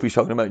blessed hope. He's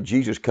talking about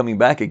Jesus coming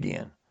back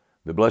again,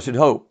 the blessed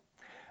hope,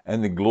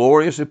 and the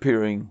glorious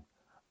appearing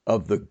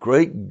of the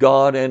great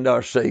God and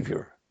our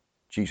Savior,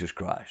 Jesus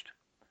Christ.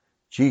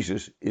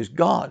 Jesus is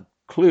God,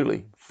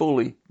 clearly,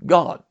 fully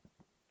God.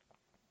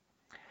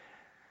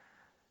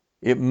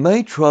 It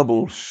may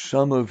trouble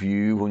some of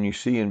you when you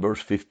see in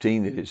verse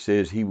 15 that it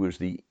says he was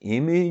the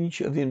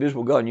image of the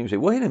invisible God. And you say,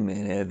 wait a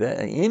minute,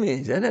 that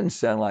image, that doesn't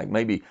sound like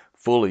maybe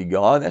fully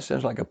God. That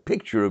sounds like a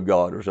picture of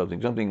God or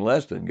something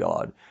less than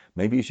God.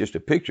 Maybe it's just a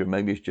picture.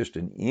 Maybe it's just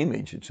an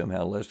image that's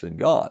somehow less than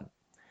God.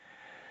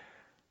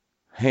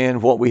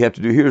 And what we have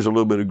to do here is a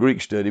little bit of Greek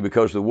study,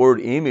 because the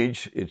word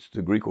image,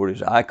 the Greek word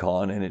is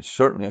icon, and it's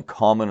certainly a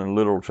common and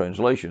literal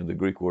translation of the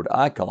Greek word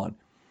icon.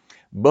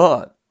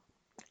 But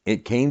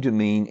it came to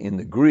mean in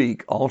the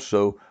Greek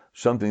also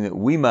something that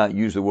we might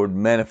use the word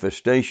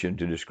manifestation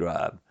to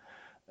describe.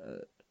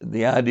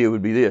 The idea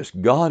would be this: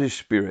 God is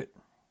spirit.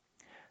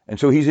 And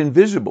so he's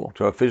invisible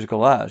to our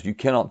physical eyes. You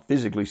cannot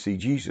physically see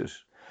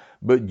Jesus.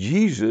 But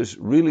Jesus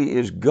really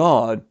is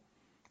God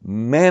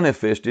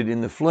manifested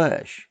in the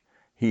flesh.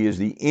 He is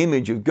the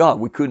image of God.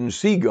 We couldn't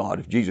see God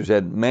if Jesus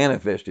hadn't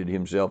manifested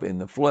himself in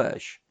the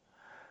flesh.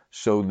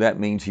 So that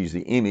means he's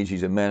the image,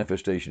 he's a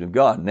manifestation of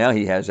God. Now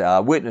he has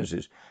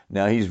eyewitnesses.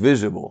 Now he's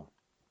visible.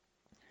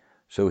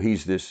 So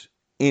he's this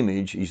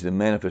image, he's the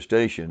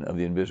manifestation of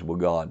the invisible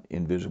God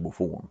in visible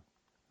form.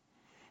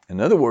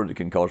 Another word that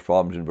can cause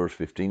problems in verse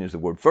 15 is the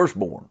word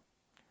firstborn.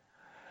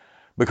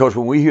 Because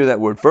when we hear that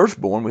word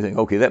firstborn, we think,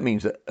 okay, that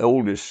means the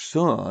oldest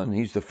son,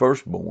 he's the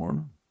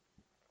firstborn.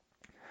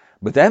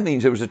 But that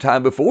means there was a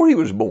time before he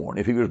was born.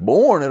 If he was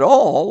born at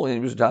all, it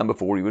was a time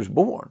before he was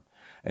born.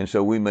 And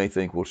so we may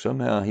think, well,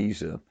 somehow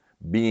he's a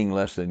being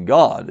less than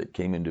God that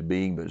came into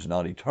being but is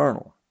not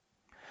eternal.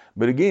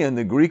 But again,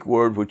 the Greek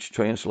word which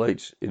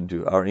translates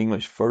into our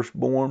English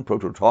firstborn,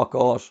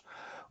 prototokos,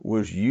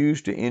 was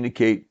used to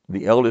indicate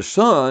the eldest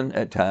son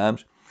at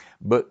times,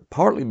 but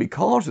partly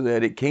because of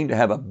that, it came to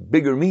have a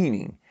bigger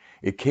meaning.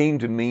 It came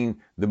to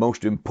mean the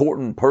most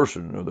important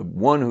person, or the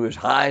one who is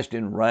highest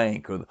in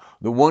rank, or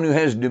the one who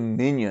has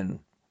dominion.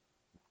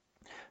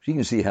 So you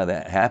can see how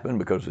that happened,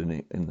 because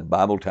in the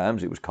Bible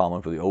times, it was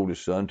common for the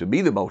oldest son to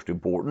be the most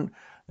important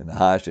and the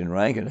highest in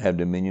rank and have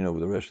dominion over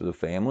the rest of the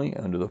family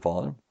under the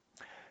father.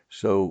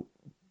 So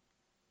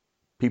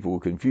people will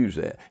confuse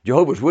that.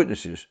 Jehovah's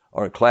Witnesses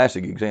are a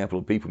classic example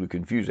of people who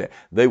confuse that.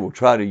 They will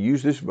try to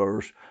use this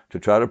verse to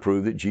try to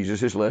prove that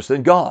Jesus is less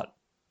than God.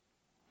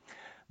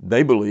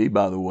 They believe,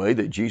 by the way,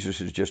 that Jesus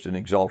is just an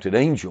exalted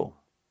angel.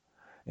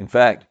 In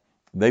fact,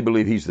 they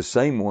believe he's the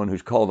same one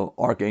who's called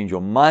the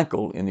Archangel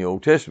Michael in the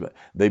Old Testament.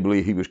 They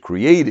believe he was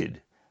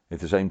created at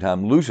the same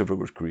time Lucifer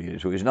was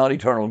created. So he's not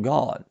eternal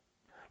God.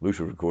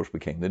 Lucifer, of course,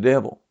 became the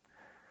devil.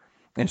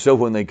 And so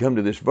when they come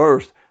to this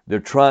verse, they're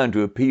trying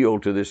to appeal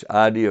to this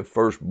idea of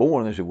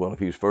firstborn. They say, well, if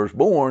he was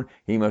firstborn,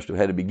 he must have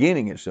had a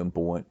beginning at some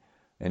point,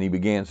 and he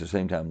began at the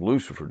same time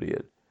Lucifer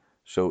did.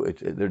 So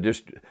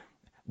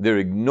they're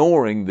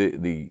ignoring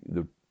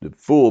the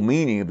full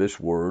meaning of this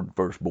word,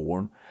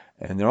 firstborn,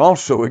 and they're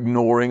also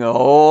ignoring a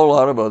whole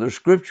lot of other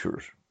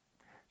scriptures.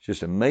 It's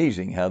just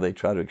amazing how they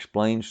try to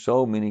explain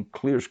so many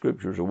clear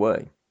scriptures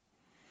away.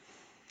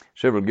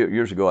 Several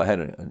years ago, I had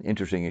an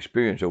interesting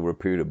experience over a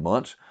period of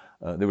months.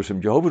 There were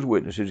some Jehovah's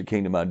Witnesses that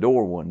came to my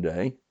door one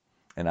day,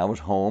 and I was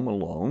home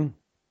alone,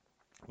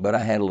 but I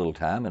had a little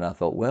time, and I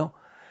thought, well,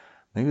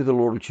 maybe the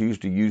Lord will choose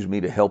to use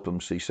me to help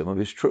them see some of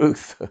his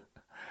truth.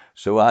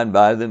 So I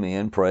invited them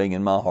in, praying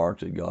in my heart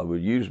that God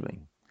would use me.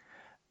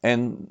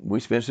 And we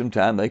spent some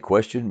time. They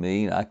questioned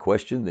me, and I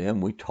questioned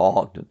them. We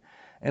talked,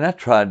 and I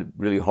tried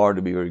really hard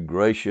to be very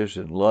gracious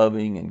and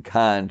loving and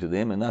kind to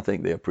them, and I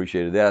think they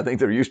appreciated that. I think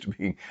they're used to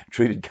being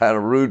treated kind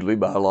of rudely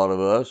by a lot of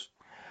us.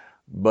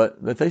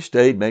 But they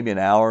stayed maybe an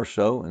hour or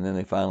so, and then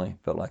they finally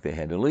felt like they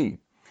had to leave.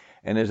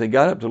 And as they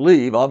got up to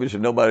leave,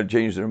 obviously nobody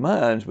changed their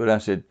minds, but I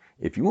said,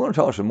 if you want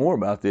to talk some more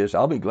about this,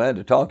 I'll be glad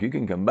to talk. You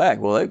can come back.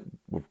 Well, they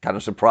were kind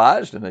of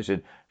surprised, and they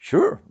said,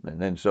 sure.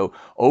 And then so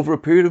over a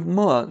period of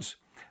months,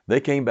 they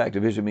came back to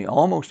visit me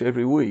almost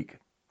every week.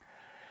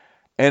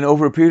 And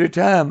over a period of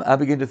time, I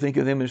began to think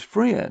of them as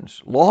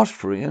friends, lost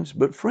friends,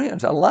 but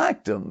friends. I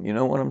liked them. You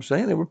know what I'm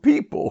saying? They were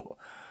people.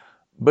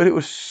 But it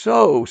was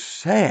so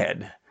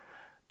sad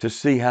to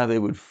see how they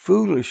would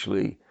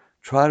foolishly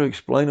try to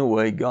explain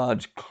away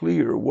God's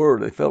clear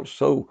word. They felt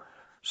so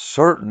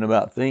certain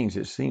about things.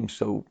 It seemed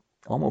so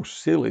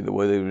almost silly the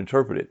way they would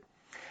interpret it.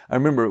 I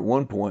remember at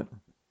one point,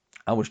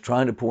 I was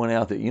trying to point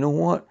out that, you know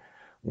what?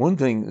 One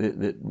thing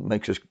that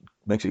makes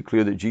it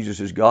clear that Jesus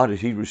is God is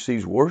he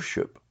receives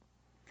worship.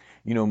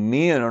 You know,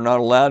 men are not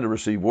allowed to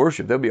receive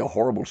worship. That'd be a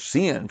horrible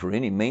sin for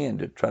any man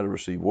to try to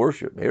receive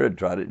worship. Herod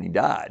tried it and he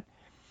died.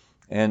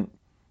 And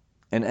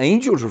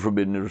angels are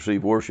forbidden to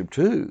receive worship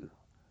too.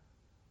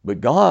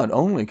 But God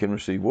only can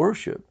receive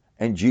worship.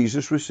 And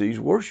Jesus receives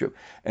worship.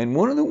 And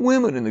one of the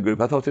women in the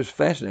group, I thought this was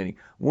fascinating.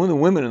 One of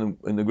the women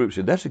in the group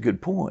said, that's a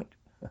good point.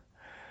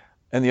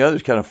 And the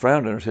others kind of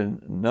frowned at her and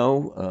said,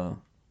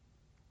 no,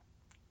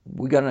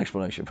 we got an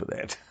explanation for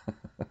that.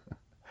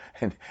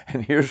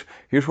 and here's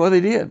what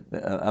they did.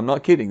 I'm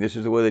not kidding. This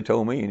is the way they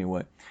told me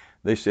anyway.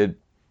 They said,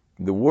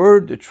 the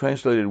word that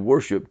translated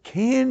worship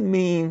can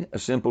mean a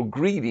simple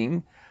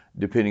greeting,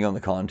 depending on the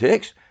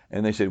context.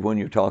 And they said, when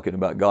you're talking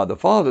about God the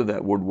Father,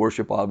 that word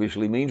worship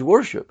obviously means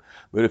worship.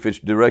 But if it's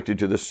directed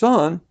to the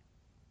Son,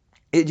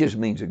 it just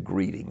means a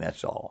greeting,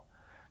 that's all.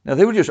 Now,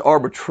 they were just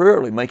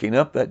arbitrarily making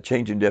up that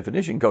change in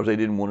definition because they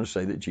didn't want to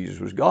say that Jesus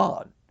was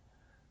God.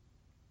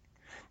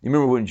 You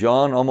remember when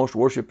John almost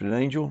worshiped an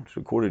angel? It's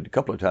recorded a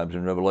couple of times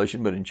in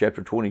Revelation, but in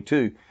chapter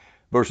 22,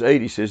 verse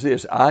 8, he says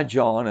this, I,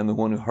 John, am the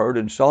one who heard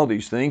and saw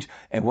these things,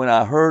 and when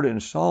I heard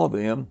and saw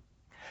them,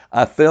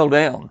 I fell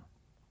down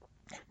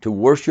to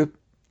worship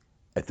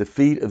at the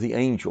feet of the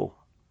angel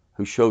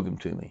who showed them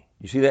to me.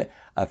 You see that?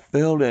 I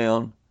fell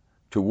down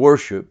to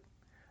worship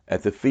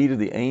at the feet of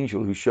the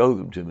angel who showed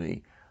them to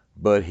me.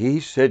 But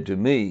he said to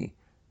me,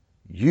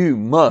 you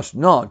must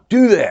not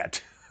do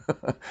that.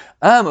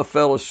 I'm a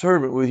fellow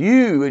servant with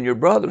you and your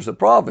brothers, the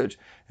prophets,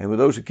 and with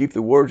those who keep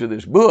the words of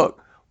this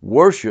book.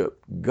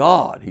 Worship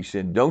God. He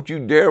said, don't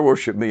you dare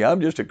worship me.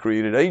 I'm just a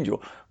created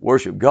angel.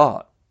 Worship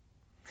God.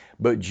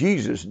 But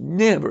Jesus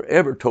never,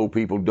 ever told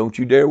people, don't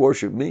you dare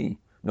worship me.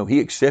 No, he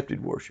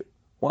accepted worship.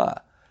 Why?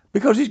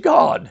 Because he's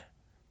God.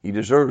 He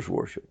deserves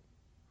worship.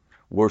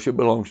 Worship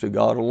belongs to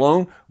God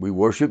alone. We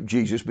worship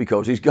Jesus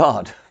because he's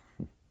God.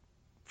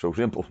 So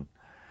simple.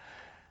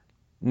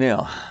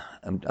 Now,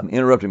 I'm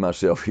interrupting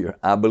myself here.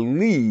 I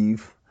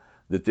believe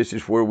that this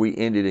is where we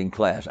ended in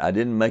class. I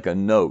didn't make a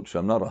note, so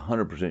I'm not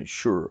 100%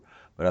 sure.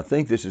 But I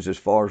think this is as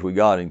far as we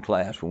got in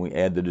class when we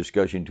add the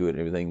discussion to it and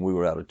everything. We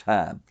were out of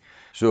time.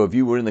 So if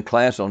you were in the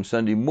class on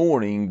Sunday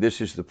morning,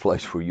 this is the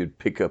place where you'd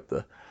pick up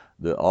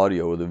the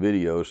audio or the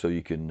video so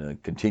you can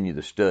continue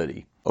the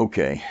study.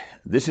 Okay,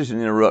 this is an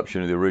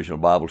interruption of the original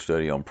Bible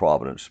study on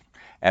providence.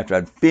 After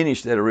I'd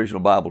finished that original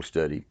Bible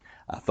study,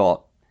 I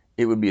thought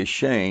it would be a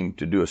shame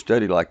to do a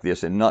study like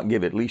this and not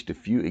give at least a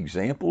few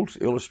examples,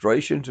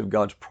 illustrations of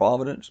God's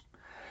providence.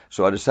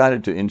 So I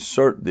decided to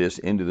insert this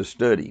into the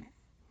study.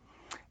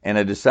 And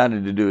I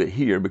decided to do it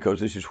here because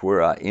this is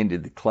where I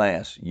ended the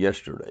class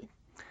yesterday.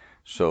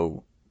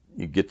 So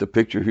you get the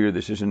picture here.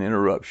 This is an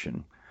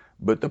interruption.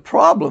 But the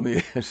problem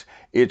is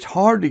it's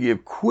hard to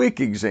give quick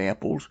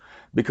examples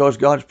because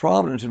God's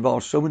providence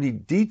involves so many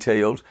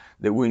details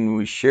that when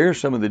we share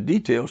some of the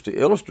details to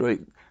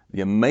illustrate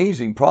the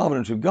amazing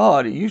providence of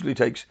God, it usually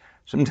takes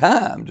some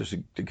time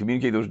to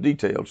communicate those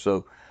details.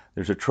 So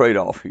there's a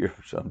trade-off here,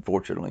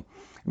 unfortunately.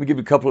 Let me give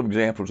you a couple of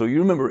examples. So you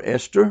remember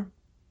Esther?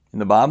 in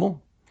the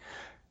Bible?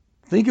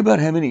 Think about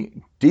how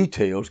many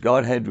details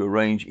God had to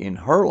arrange in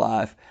her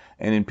life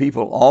and in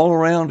people all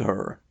around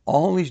her,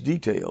 all these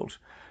details,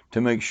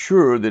 to make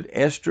sure that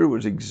Esther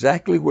was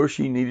exactly where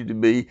she needed to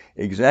be,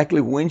 exactly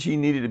when she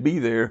needed to be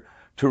there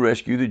to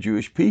rescue the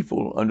Jewish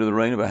people under the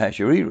reign of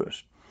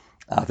Ahasuerus.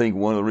 I think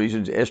one of the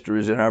reasons Esther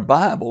is in our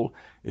Bible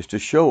is to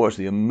show us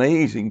the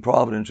amazing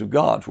providence of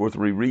God. It's worth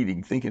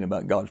rereading, thinking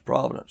about God's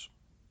providence.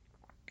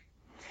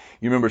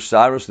 You remember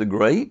Cyrus the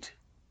Great?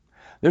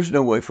 There's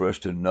no way for us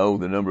to know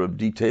the number of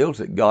details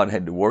that God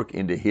had to work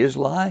into his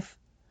life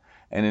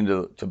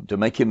and to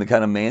make him the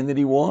kind of man that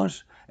he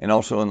was, and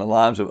also in the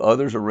lives of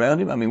others around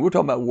him. I mean, we're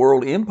talking about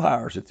world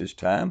empires at this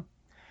time.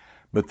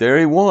 But there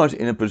he was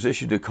in a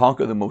position to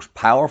conquer the most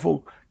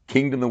powerful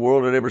kingdom the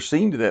world had ever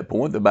seen to that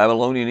point, the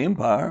Babylonian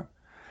Empire.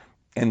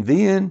 And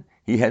then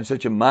he had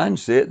such a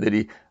mindset that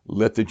he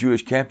let the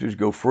Jewish captives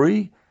go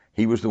free.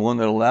 He was the one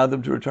that allowed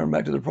them to return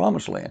back to the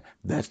promised land.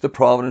 That's the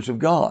providence of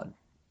God.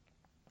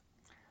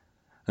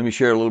 Let me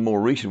share a little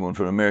more recent one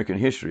from American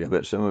history. I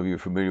bet some of you are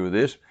familiar with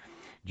this.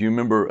 Do you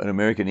remember an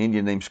American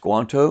Indian named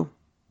Squanto?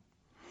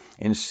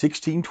 In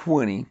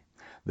 1620,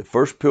 the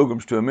first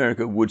pilgrims to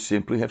America would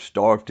simply have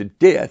starved to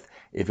death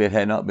if it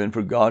had not been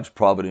for God's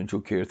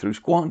providential care through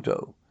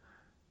Squanto.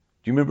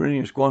 Do you remember any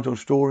of Squanto's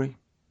story?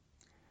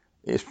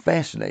 It's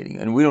fascinating,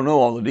 and we don't know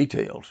all the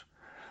details.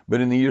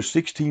 But in the year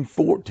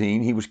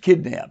 1614, he was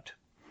kidnapped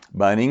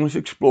by an English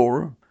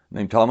explorer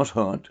named Thomas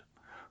Hunt,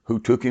 who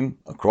took him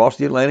across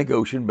the Atlantic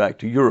Ocean back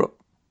to Europe.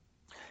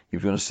 He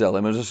was going to sell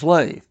him as a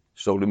slave,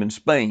 sold him in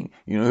Spain.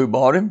 You know who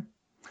bought him?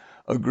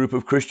 A group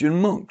of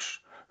Christian monks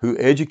who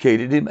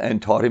educated him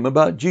and taught him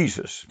about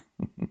Jesus.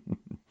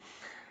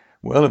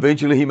 Well,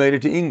 eventually he made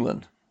it to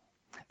England.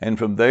 And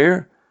from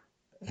there,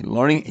 he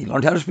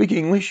learned how to speak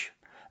English.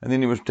 And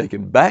then he was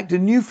taken back to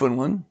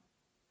Newfoundland,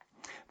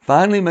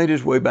 finally made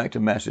his way back to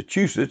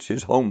Massachusetts,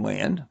 his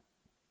homeland.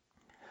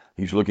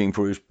 He's looking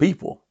for his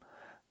people.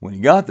 When he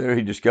got there,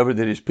 he discovered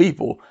that his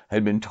people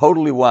had been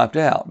totally wiped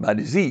out by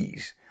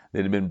disease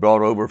that had been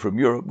brought over from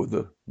Europe with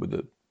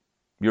the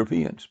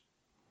Europeans.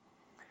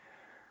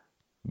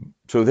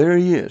 So there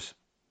he is.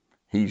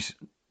 He's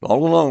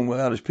all alone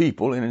without his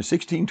people. And in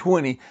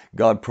 1620,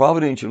 God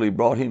providentially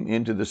brought him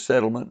into the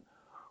settlement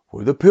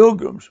where the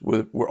pilgrims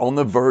were on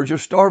the verge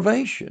of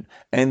starvation.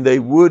 And they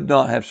would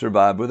not have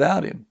survived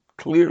without him,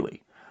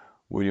 clearly.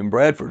 William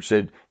Bradford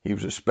said he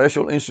was a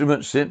special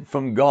instrument sent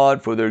from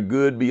God for their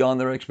good beyond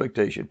their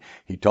expectation.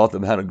 He taught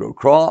them how to grow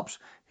crops.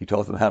 He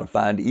taught them how to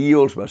find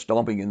eels by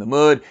stomping in the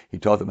mud. He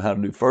taught them how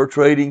to do fur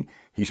trading.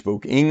 He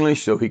spoke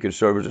English so he could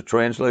serve as a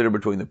translator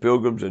between the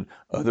pilgrims and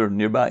other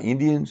nearby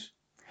Indians.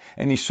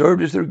 And he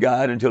served as their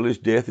guide until his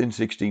death in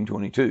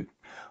 1622.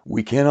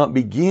 We cannot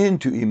begin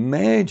to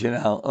imagine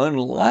how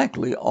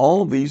unlikely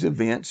all these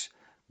events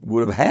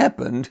would have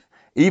happened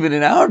even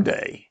in our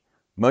day,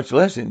 much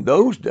less in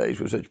those days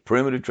with such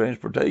primitive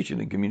transportation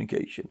and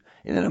communication.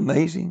 Isn't that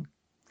amazing?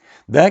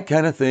 That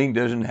kind of thing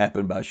doesn't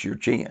happen by sheer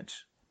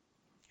chance.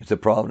 It's the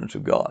providence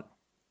of God.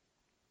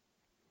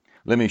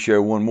 Let me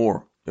share one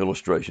more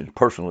illustration,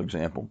 personal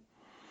example.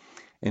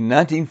 In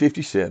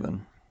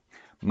 1957,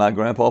 my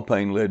Grandpa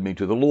Payne led me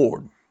to the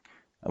Lord.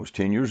 I was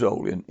 10 years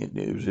old, and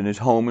it was in his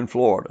home in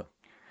Florida.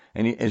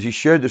 And as he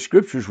shared the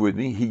scriptures with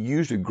me, he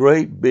used a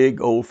great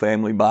big old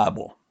family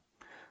Bible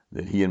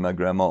that he and my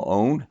grandma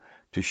owned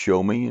to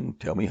show me and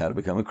tell me how to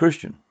become a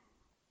Christian.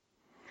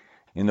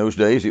 In those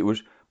days, it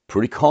was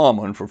pretty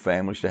common for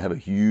families to have a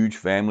huge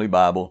family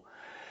Bible,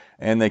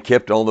 and they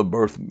kept all the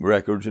birth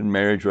records and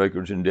marriage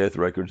records and death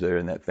records there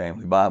in that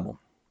family Bible.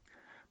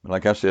 But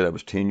like I said, I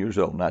was 10 years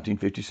old,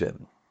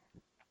 1957.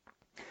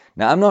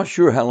 Now, I'm not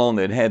sure how long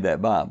they'd had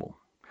that Bible,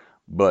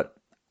 but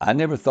I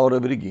never thought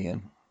of it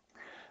again.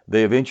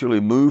 They eventually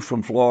moved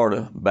from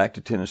Florida back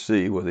to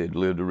Tennessee, where they had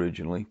lived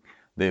originally.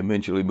 They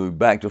eventually moved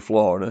back to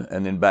Florida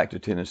and then back to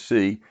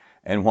Tennessee.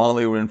 And while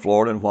they were in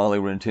Florida and while they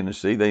were in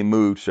Tennessee, they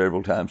moved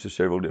several times to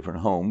several different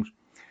homes.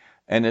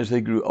 And as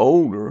they grew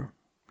older,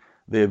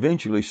 they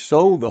eventually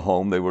sold the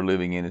home they were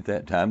living in at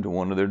that time to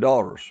one of their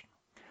daughters.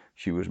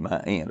 She was my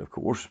aunt, of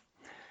course.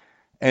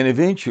 And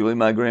eventually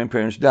my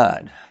grandparents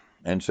died,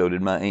 and so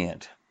did my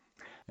aunt.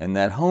 And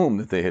that home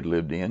that they had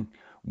lived in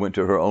went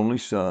to her only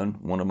son,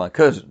 one of my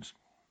cousins.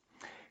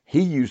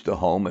 He used the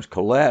home as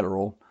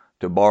collateral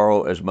to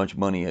borrow as much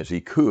money as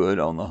he could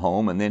on the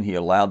home, and then he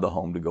allowed the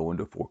home to go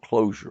into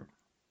foreclosure.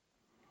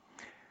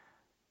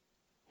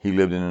 He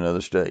lived in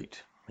another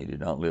state. He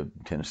did not live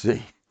in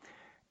Tennessee.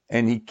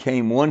 And he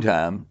came one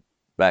time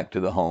back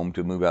to the home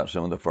to move out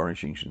some of the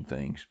furnishings and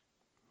things.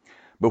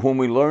 But when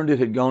we learned it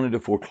had gone into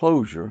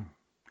foreclosure,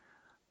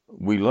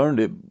 we learned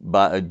it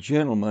by a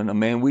gentleman, a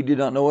man we did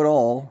not know at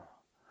all,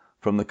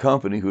 from the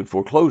company who had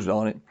foreclosed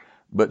on it.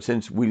 But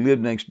since we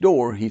lived next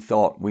door, he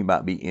thought we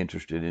might be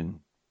interested in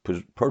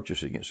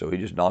purchasing it. So he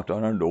just knocked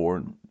on our door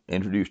and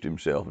introduced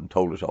himself and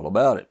told us all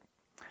about it.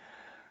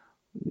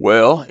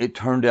 Well, it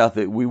turned out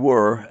that we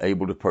were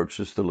able to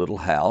purchase the little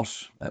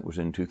house. That was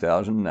in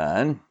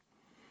 2009.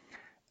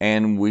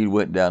 And we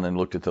went down and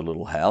looked at the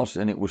little house,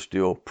 and it was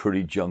still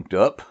pretty junked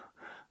up.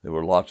 There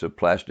were lots of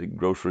plastic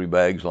grocery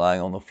bags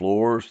lying on the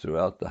floors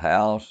throughout the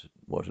house. It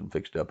wasn't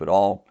fixed up at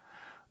all.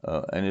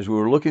 And as we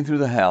were looking through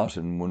the house,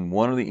 and when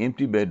one of the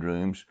empty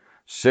bedrooms,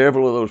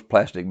 several of those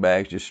plastic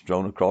bags just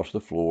strewn across the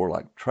floor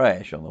like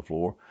trash on the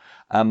floor,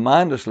 I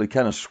mindlessly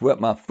kind of swept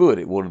my foot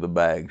at one of the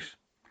bags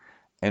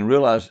and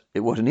realized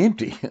it wasn't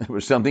empty. There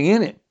was something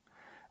in it.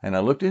 And I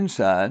looked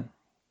inside,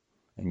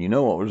 and you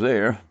know what was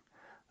there?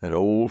 That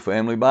old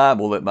family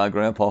Bible that my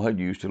grandpa had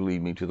used to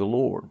lead me to the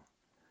Lord.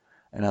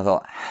 And I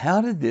thought,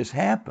 how did this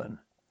happen?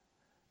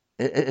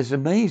 It's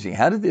amazing.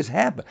 How did this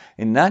happen?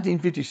 In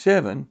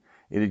 1957,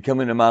 it had come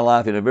into my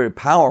life in a very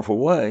powerful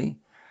way,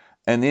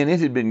 and then it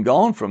had been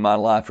gone from my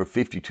life for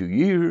 52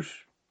 years.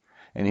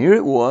 And here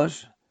it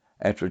was,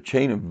 after a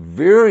chain of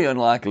very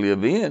unlikely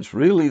events,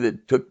 really,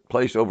 that took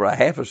place over a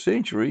half a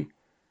century,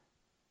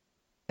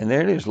 and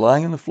there it is,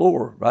 lying on the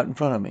floor right in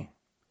front of me.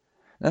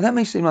 Now, that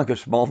may seem like a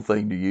small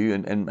thing to you,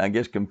 and I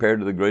guess compared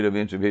to the great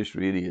events of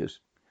history, it is.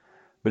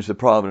 But it's the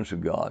providence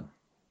of God.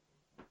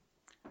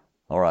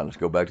 All right, let's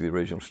go back to the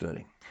original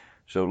study.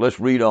 So let's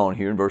read on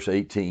here in verse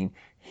 18.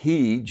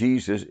 He,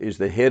 Jesus, is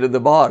the head of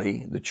the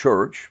body, the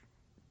church.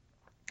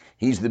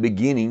 He's the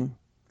beginning,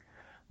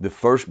 the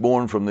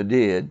firstborn from the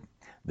dead,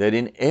 that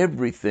in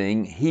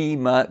everything he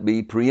might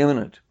be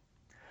preeminent.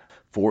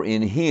 For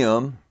in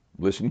him,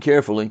 listen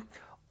carefully,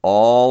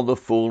 all the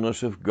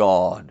fullness of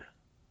God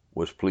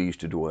was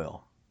pleased to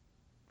dwell.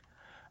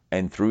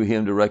 And through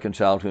him to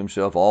reconcile to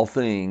himself all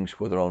things,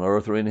 whether on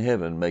earth or in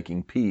heaven,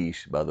 making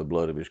peace by the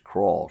blood of his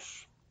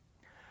cross.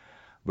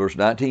 Verse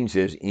 19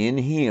 says, in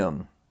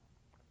him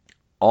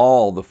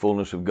all the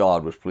fullness of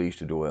God was pleased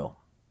to dwell.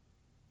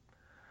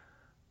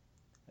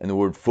 And the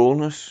word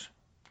fullness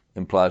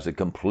implies the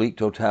complete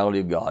totality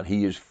of God.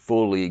 He is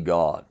fully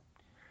God.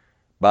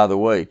 By the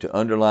way, to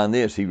underline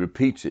this, he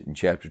repeats it in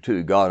chapter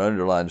 2. God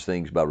underlines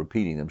things by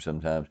repeating them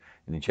sometimes.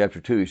 And in chapter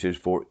 2, he says,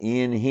 for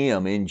in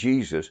him, in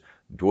Jesus,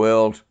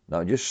 dwells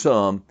not just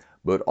some,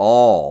 but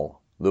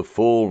all the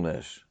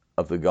fullness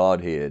of the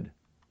Godhead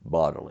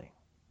bodily.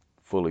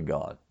 Fully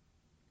God.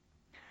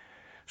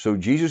 So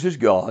Jesus is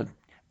God.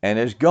 And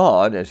as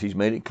God, as he's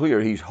made it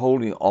clear, he's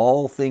holding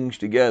all things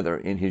together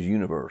in his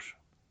universe.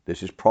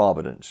 This is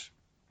providence.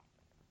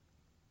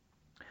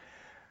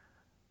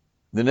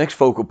 The next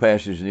focal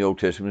passage in the Old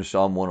Testament is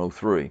Psalm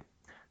 103.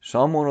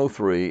 Psalm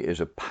 103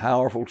 is a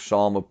powerful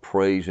psalm of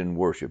praise and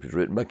worship. It's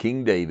written by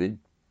King David,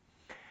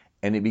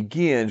 and it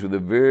begins with a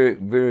very,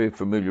 very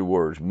familiar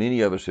words.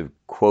 Many of us have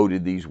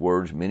quoted these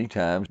words many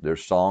times. There are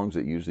songs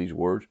that use these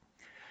words.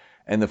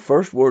 And the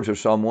first words of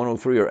Psalm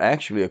 103 are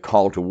actually a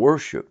call to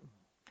worship.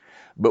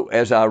 But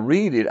as I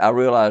read it, I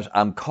realize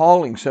I'm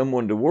calling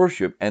someone to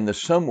worship, and the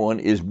someone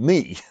is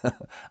me.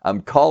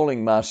 I'm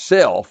calling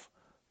myself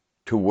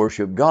to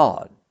worship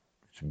God.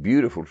 It's a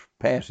beautiful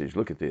passage.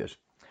 Look at this.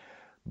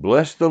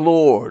 Bless the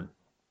Lord,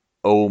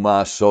 O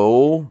my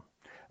soul,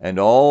 and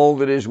all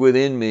that is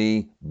within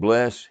me,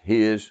 bless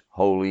his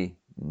holy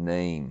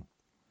name.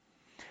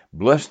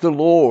 Bless the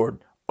Lord,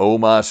 O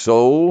my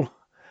soul,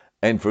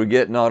 and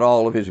forget not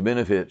all of his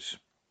benefits,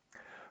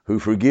 who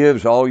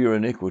forgives all your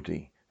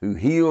iniquity, who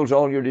heals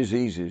all your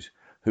diseases,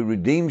 who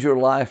redeems your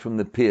life from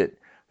the pit,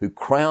 who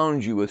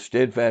crowns you with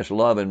steadfast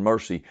love and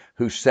mercy,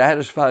 who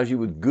satisfies you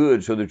with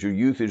good so that your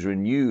youth is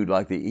renewed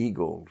like the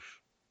eagles.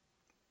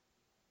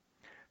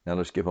 Now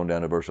let's skip on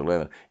down to verse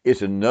 11.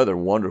 It's another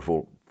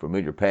wonderful,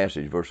 familiar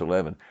passage, verse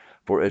 11.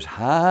 For as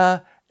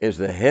high as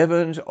the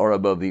heavens are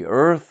above the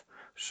earth,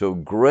 so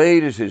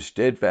great is his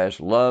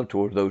steadfast love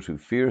towards those who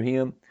fear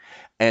him.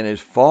 And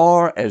as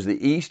far as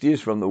the east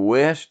is from the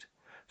west,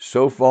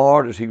 so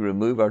far does he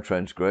remove our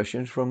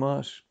transgressions from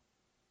us.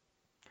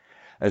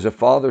 As a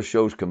father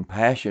shows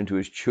compassion to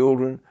his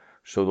children,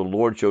 so the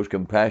Lord shows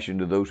compassion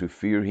to those who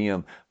fear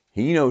him.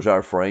 He knows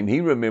our frame.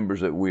 He remembers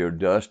that we are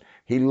dust.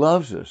 He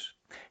loves us.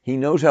 He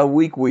knows how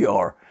weak we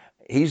are.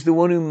 He's the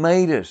one who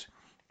made us.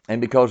 And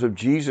because of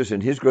Jesus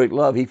and his great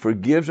love, he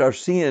forgives our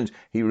sins.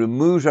 He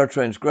removes our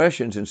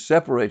transgressions and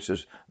separates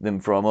them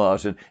from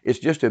us. And it's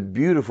just a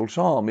beautiful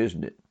psalm,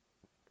 isn't it?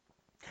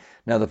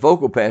 Now, the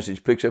focal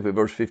passage picks up at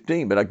verse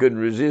 15, but I couldn't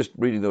resist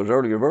reading those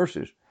earlier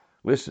verses.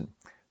 Listen,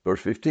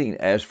 verse 15.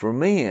 As for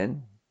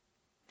man,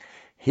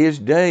 his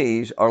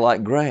days are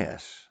like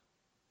grass.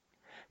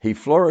 He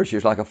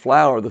flourishes like a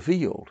flower of the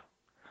field,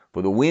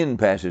 for the wind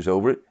passes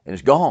over it and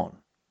it's gone,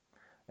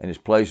 and his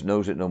place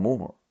knows it no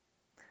more.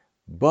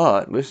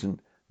 But, listen,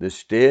 the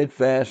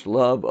steadfast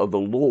love of the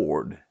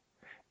Lord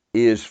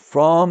is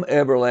from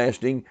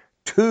everlasting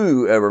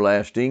to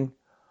everlasting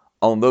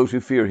on those who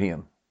fear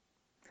him,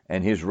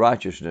 and his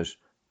righteousness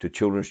to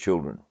children's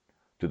children,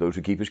 to those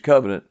who keep his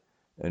covenant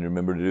and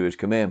remember to do his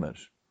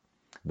commandments.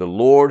 The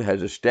Lord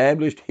has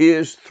established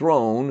his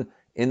throne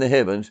in the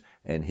heavens,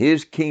 and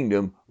his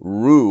kingdom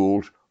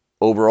rules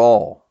over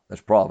all.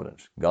 That's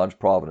providence. God's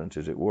providence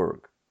is at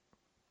work.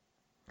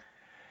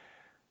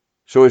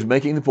 So he's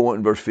making the point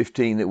in verse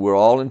 15 that we're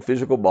all in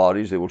physical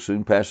bodies. They will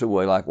soon pass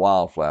away like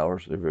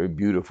wildflowers. They're very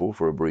beautiful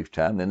for a brief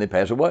time. Then they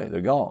pass away.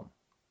 They're gone.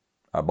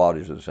 Our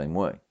bodies are the same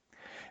way.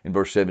 In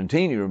verse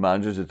 17, he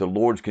reminds us that the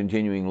Lord's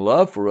continuing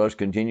love for us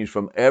continues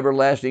from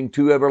everlasting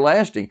to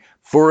everlasting,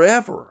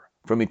 forever,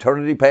 from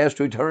eternity past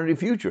to eternity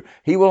future.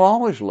 He will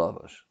always love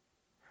us.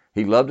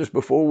 He loved us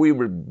before we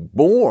were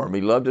born.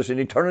 He loved us in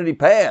eternity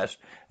past,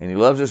 and He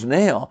loves us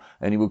now,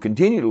 and He will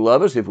continue to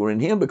love us if we're in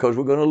Him, because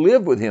we're going to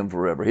live with Him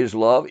forever. His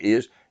love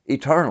is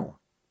eternal.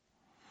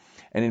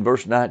 And in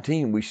verse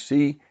 19, we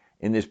see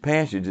in this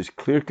passage this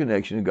clear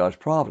connection to God's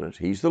providence.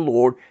 He's the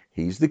Lord.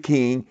 He's the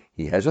King.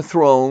 He has a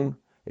throne.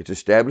 It's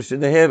established in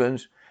the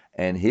heavens,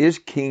 and His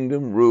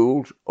kingdom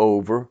rules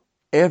over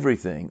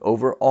everything,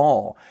 over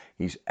all.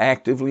 He's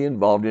actively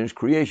involved in His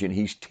creation.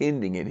 He's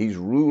tending it. He's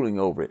ruling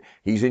over it.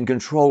 He's in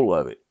control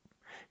of it.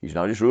 He's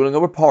not just ruling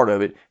over part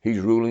of it. He's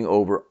ruling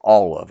over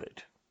all of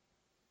it.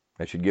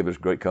 That should give us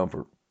great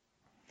comfort.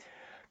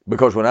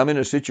 Because when I'm in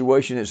a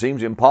situation that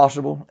seems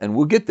impossible, and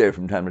we'll get there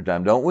from time to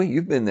time, don't we?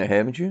 You've been there,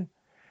 haven't you?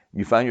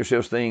 You find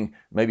yourself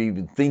maybe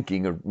even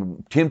thinking or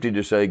tempted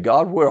to say,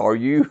 God, where are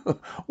you?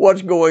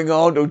 What's going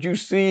on? Don't you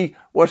see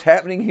what's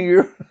happening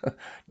here?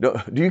 Do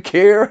you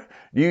care?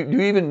 Do you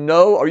even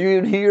know? Are you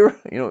even here?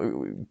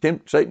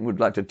 Satan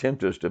would like to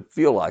tempt us to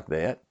feel like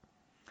that,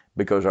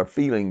 because our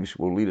feelings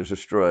will lead us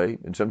astray,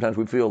 and sometimes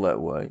we feel that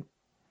way.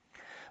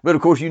 But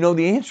of course, you know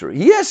the answer.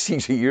 Yes,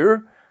 He's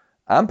here.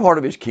 I'm part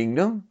of His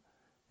kingdom.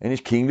 And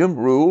His kingdom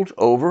rules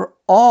over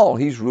all.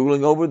 He's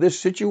ruling over this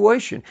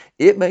situation.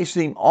 It may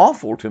seem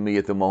awful to me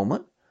at the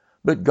moment,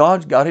 but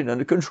God's got it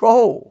under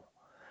control.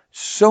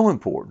 So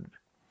important.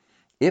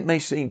 It may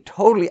seem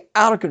totally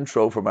out of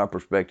control from our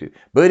perspective,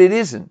 but it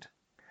isn't.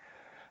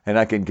 And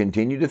I can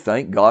continue to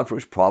thank God for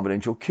His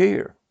providential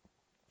care,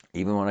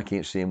 even when I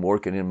can't see Him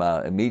working in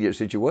my immediate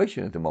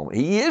situation at the moment.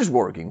 He is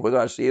working, whether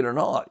I see it or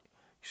not.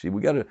 You see,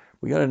 we got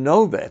to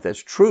know that.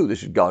 That's true.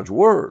 This is God's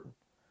Word.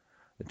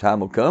 The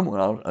time will come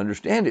when I'll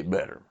understand it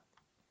better.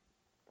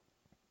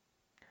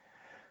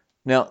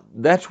 Now,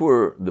 that's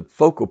where the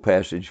focal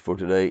passage for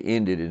today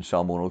ended in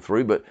Psalm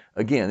 103. But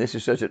again, this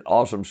is such an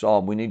awesome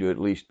psalm, we need to at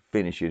least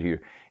finish it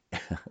here.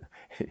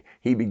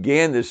 He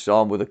began this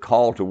psalm with a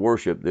call to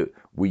worship that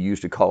we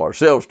used to call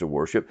ourselves to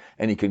worship,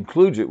 and he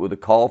concludes it with a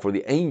call for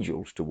the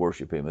angels to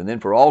worship Him, and then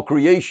for all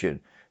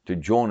creation to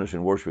join us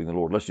in worshiping the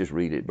Lord. Let's just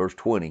read it. Verse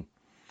 20.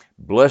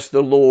 Bless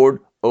the Lord,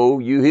 O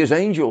you His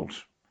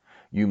angels,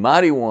 you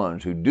mighty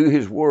ones who do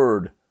His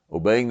word,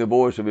 obeying the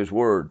voice of His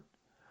word.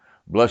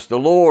 Bless the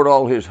Lord,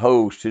 all His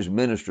hosts, His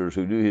ministers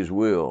who do His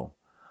will.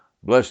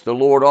 Bless the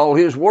Lord, all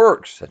His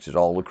works, that's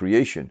all the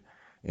creation,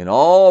 in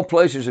all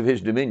places of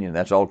His dominion,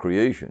 that's all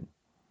creation.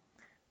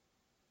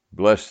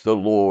 Bless the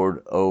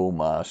Lord, O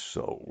my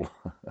soul.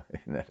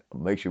 That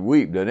makes you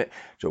weep, doesn't it?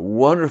 It's a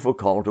wonderful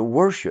call to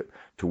worship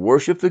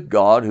the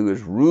God who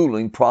is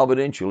ruling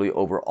providentially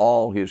over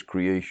all His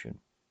creation.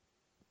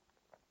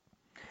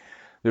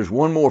 There's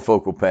one more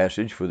focal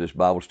passage for this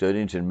Bible study.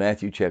 It's in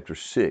Matthew chapter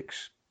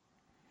 6.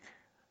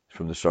 It's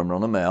from the Sermon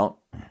on the Mount.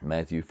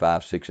 Matthew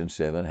 5, 6, and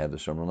 7 have the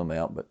Sermon on the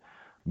Mount.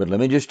 But let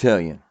me just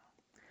tell you,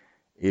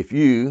 if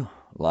you,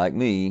 like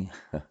me,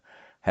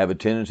 have a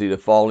tendency to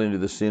fall into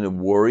the sin of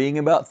worrying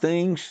about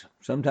things,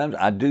 sometimes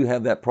I do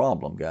have that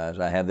problem, guys.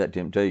 I have that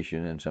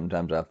temptation, and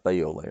sometimes I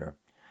fail there.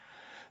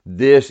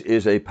 This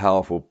is a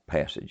powerful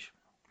passage.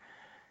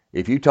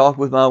 If you talk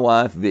with my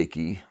wife,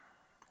 Vicki,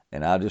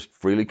 and I just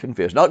freely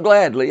confess, not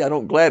gladly, I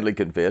don't gladly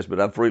confess, but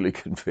I freely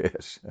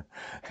confess,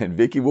 and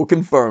Vicki will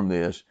confirm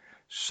this,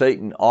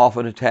 Satan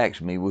often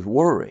attacks me with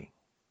worry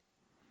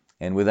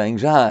and with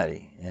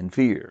anxiety and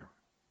fear.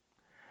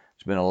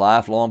 It's been a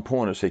lifelong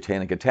point of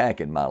satanic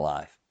attack in my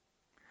life.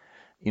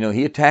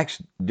 He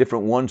attacks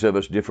different ones of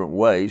us different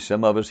ways.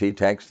 Some of us he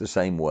attacks the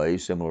same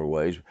ways, similar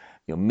ways.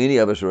 Many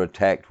of us are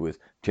attacked with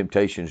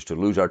temptations to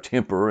lose our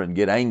temper and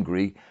get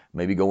angry,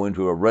 maybe go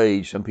into a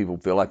rage. Some people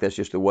feel like that's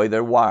just the way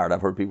they're wired.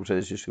 I've heard people say,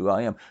 it's just who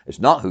I am. It's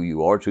not who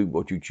you are, it's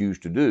what you choose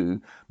to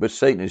do. But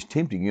Satan is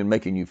tempting you and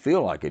making you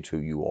feel like it's who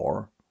you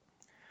are.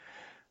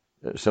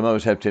 Some of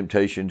us have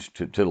temptations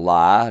to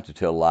lie, to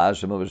tell lies.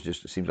 Some of us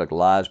it seems like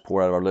lies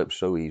pour out of our lips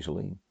so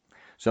easily.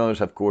 Some of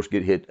us, of course,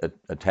 get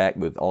attacked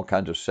with all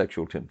kinds of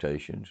sexual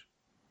temptations.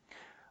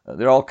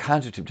 There are all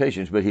kinds of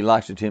temptations, but he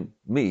likes to tempt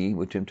me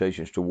with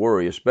temptations to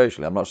worry,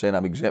 especially. I'm not saying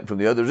I'm exempt from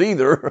the others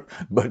either,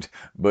 but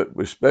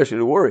especially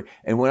to worry.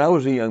 And when I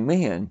was a young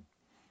man,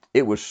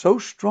 it was so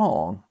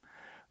strong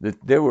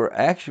that there were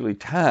actually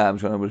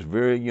times when I was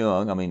very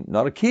young,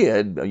 not a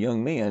kid, a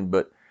young man,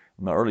 but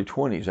in my early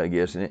 20s, I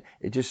guess, and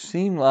it just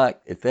seemed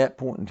like at that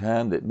point in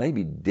time that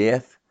maybe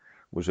death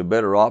was a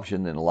better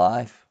option than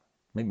life.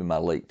 Maybe my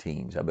late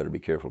teens. I better be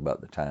careful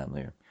about the time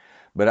there.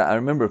 But I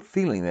remember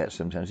feeling that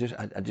sometimes.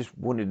 I just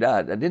wanted to die.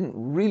 I didn't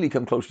really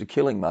come close to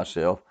killing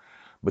myself,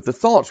 but the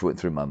thoughts went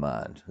through my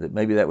mind that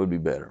maybe that would be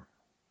better.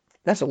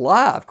 That's a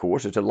lie, of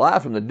course. It's a lie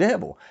from the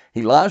devil.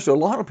 He lies to a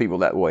lot of people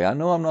that way. I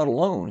know I'm not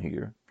alone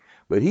here,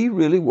 but he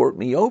really worked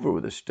me over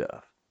with this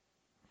stuff.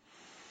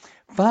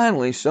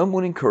 Finally,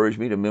 someone encouraged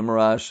me to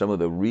memorize some of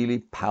the really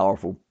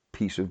powerful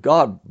peace of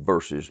God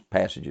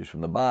passages from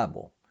the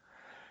Bible.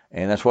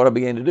 And that's what I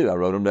began to do. I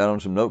wrote them down on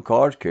some note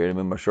cards, carried them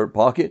in my shirt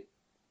pocket,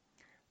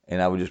 and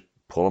I would just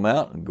pull them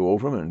out and go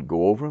over them and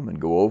go over them and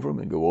go over them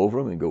and go over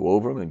them and go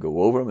over them and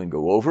go over them and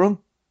go over them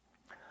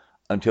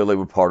until they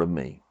were part of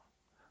me.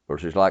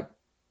 Verses like,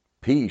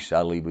 peace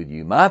I leave with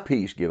you. My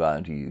peace give I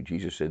unto you.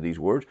 Jesus said these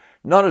words.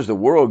 Not as the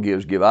world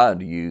gives, give I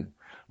unto you.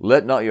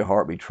 Let not your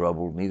heart be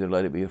troubled, neither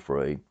let it be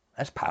afraid.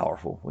 That's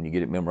powerful when you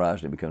get it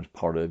memorized and it becomes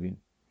part of you.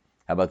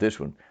 How about this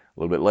one? A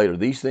little bit later.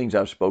 These things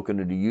I've spoken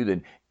unto you,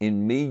 that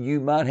in me you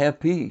might have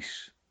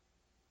peace.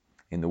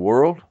 In the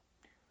world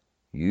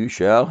you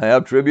shall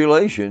have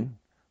tribulation,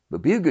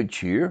 but be of good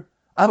cheer.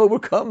 I've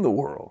overcome the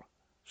world.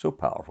 So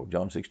powerful.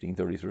 John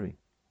 16:33.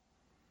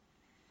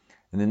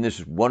 And then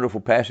this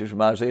wonderful passage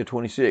from Isaiah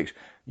 26.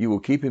 You will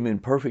keep him in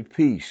perfect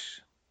peace,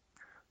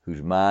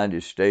 whose mind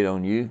is stayed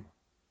on you,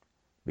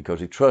 because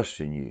he trusts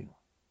in you.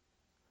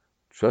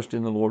 Trust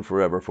in the Lord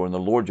forever, for in the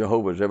Lord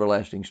Jehovah is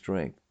everlasting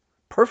strength.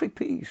 Perfect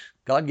peace.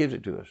 God gives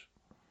it to us.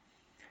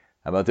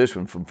 How about this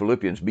one from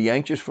Philippians? Be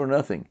anxious for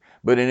nothing,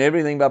 but in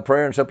everything by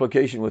prayer and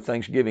supplication with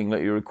thanksgiving,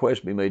 let your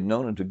requests be made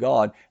known unto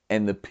God,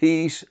 and the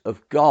peace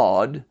of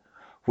God,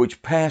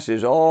 which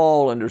passes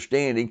all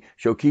understanding,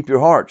 shall keep your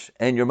hearts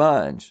and your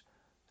minds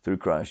through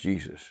Christ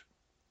Jesus.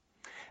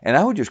 And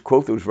I would just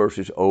quote those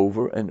verses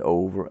over and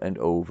over and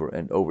over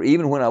and over,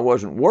 even when I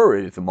wasn't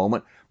worried at the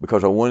moment,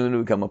 because I wanted them to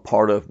become a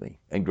part of me,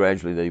 and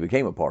gradually they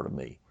became a part of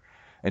me.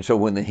 And so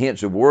when the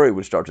hints of worry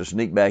would start to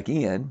sneak back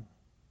in,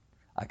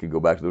 I could go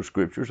back to those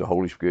scriptures, the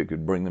Holy Spirit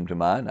could bring them to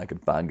mind, and I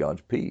could find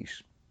God's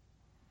peace.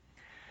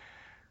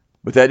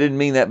 But that didn't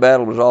mean that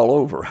battle was all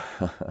over.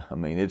 I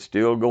mean, it's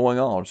still going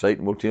on.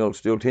 Satan will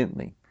still tempt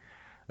me.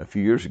 A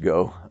few years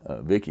ago,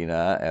 Vicki and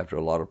I, after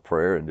a lot of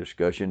prayer and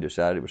discussion,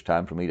 decided it was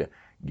time for me to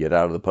get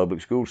out of the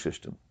public school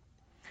system.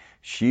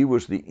 She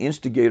was the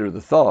instigator of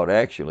the thought,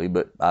 actually,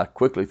 but I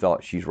quickly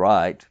thought she's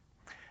right.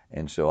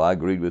 And so I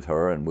agreed with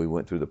her, and we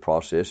went through the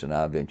process, and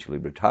I eventually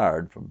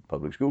retired from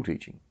public school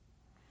teaching.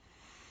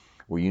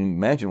 Well, you can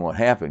imagine what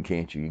happened,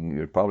 can't you?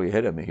 You're probably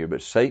ahead of me here,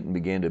 but Satan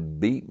began to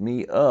beat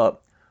me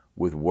up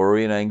with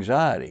worry and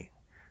anxiety.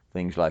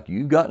 Things like,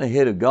 you've gotten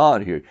ahead of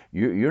God here.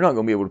 You're not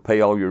going to be able to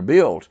pay all your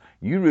bills.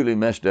 You really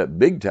messed up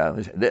big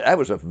time. That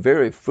was a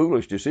very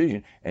foolish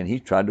decision, and he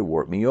tried to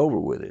work me over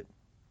with it.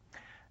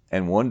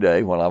 And one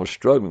day, while I was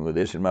struggling with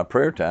this in my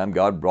prayer time,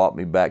 God brought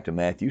me back to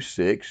Matthew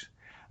 6.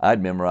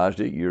 I'd memorized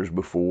it years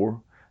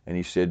before, and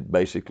he said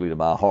basically to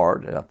my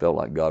heart, and I felt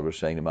like God was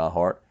saying to my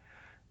heart,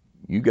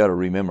 you got to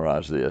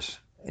rememorize this,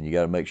 and you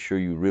got to make sure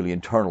you really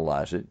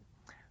internalize it,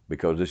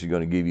 because this is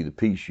going to give you the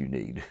peace you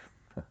need.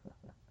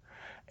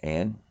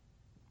 And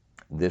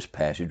this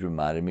passage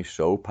reminded me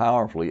so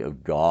powerfully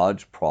of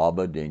God's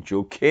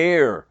providential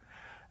care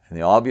and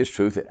the obvious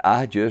truth that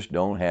I just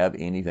don't have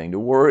anything to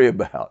worry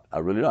about. I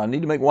really don't. I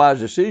need to make wise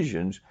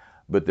decisions,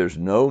 but there's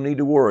no need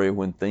to worry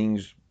when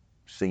things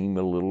seem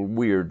a little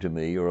weird to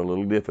me or a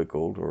little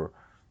difficult or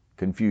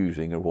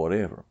confusing or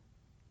whatever.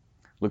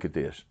 Look at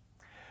this.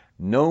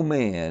 No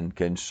man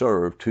can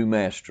serve two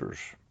masters,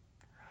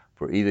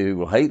 for either he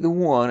will hate the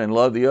one and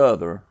love the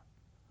other,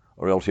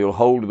 or else he'll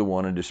hold to the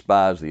one and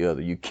despise the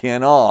other. You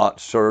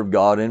cannot serve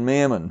God and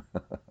mammon.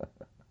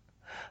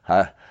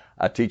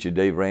 I teach a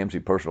Dave Ramsey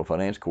personal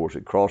finance course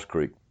at Cross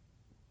Creek.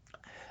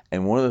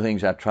 And one of the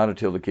things I try to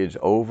tell the kids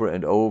over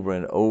and over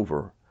and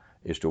over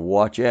is to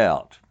watch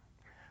out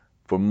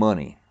for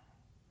money.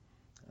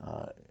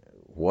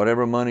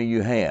 Whatever money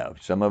you have,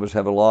 some of us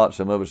have a lot,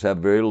 some of us have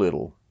very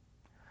little,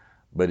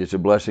 but it's a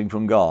blessing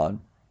from God,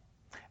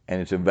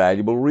 and it's a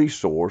valuable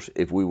resource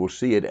if we will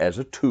see it as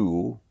a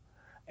tool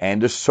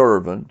and a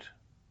servant,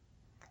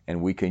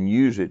 and we can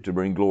use it to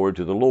bring glory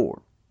to the Lord.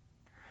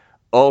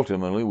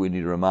 Ultimately, we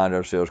need to remind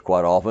ourselves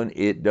quite often,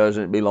 it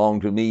doesn't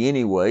belong to me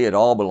anyway. It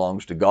all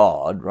belongs to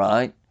God,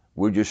 right?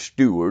 We're just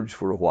stewards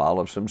for a while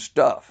of some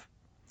stuff.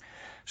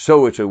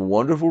 So it's a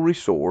wonderful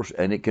resource,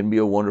 and it can be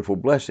a wonderful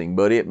blessing,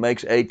 but it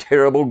makes a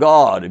terrible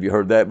God. Have you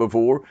heard that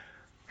before?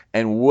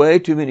 And way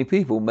too many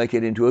people make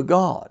it into a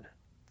God.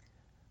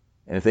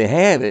 And if they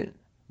have it,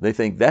 they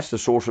think that's the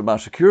source of my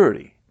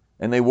security,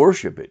 and they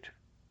worship it.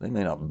 They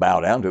may not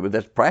bow down to it, but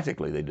that's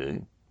practically they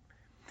do.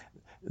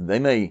 They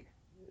may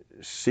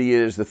see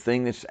it as the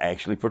thing that's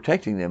actually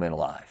protecting them in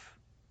life.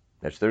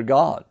 That's their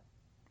God.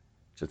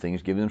 It's the thing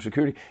that's giving them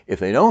security. If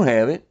they don't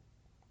have it,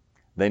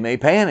 they may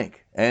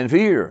panic and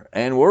fear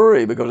and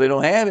worry because they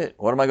don't have it.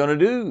 What am I going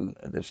to do?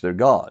 That's their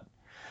God.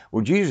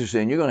 Well, Jesus is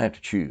saying you're going to have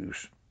to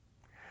choose.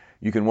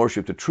 You can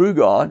worship the true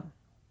God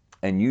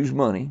and use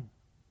money,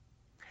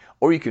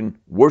 or you can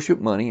worship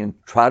money and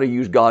try to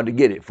use God to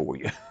get it for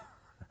you.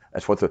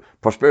 That's what the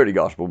prosperity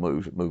gospel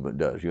movement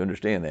does. You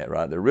understand that,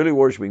 right? They're really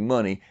worshiping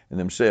money and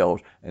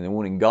themselves, and they're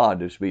wanting God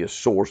to be a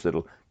source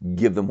that'll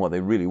give them what they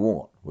really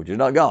want, which is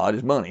not God,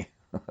 it's money,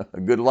 a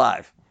good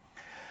life.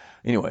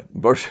 Anyway,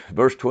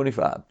 verse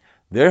 25.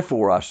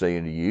 Therefore I say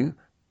unto you,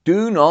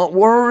 do not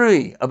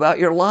worry about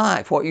your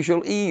life, what you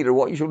shall eat or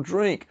what you shall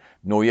drink,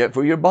 nor yet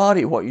for your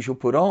body, what you shall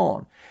put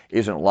on.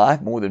 Isn't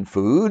life more than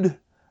food,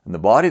 and the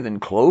body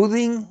than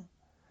clothing?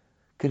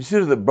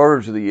 Consider the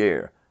birds of the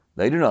air.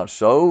 They do not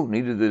sow,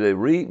 neither do they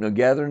reap, nor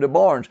gather into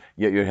barns,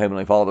 yet your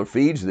heavenly Father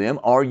feeds them.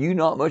 Are you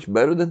not much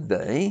better than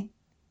they?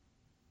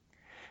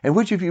 And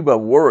which of you by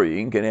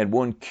worrying can add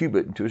 1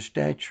 cubit into his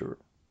stature?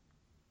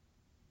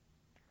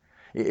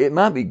 It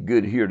might be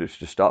good here to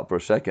stop for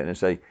a second and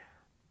say,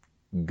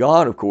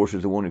 God, of course,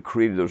 is the one who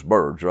created those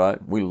birds, right?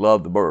 We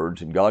love the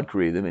birds, and God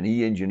created them, and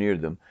He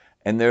engineered them.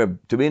 And they're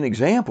to be an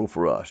example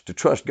for us, to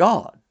trust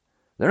God.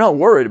 They're not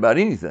worried about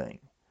anything.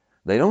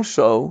 They don't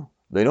sow,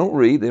 they don't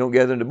reap, they don't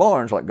gather into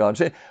barns like God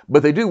said,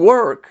 but they do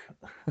work.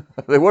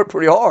 They work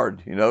pretty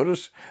hard, you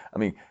notice? I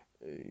mean,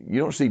 you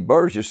don't see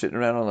birds just sitting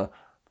around on the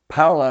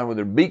power line with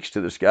their beaks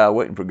to the sky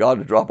waiting for God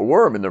to drop a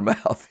worm in their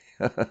mouth.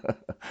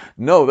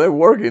 No, they're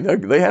working.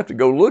 They have to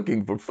go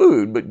looking for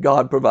food, but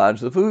God provides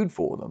the food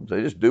for them.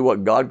 They just do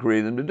what God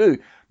created them to do.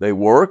 They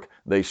work,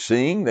 they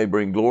sing, they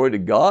bring glory to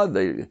God.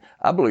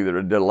 I believe they're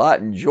a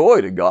delight and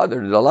joy to God.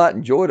 They're a delight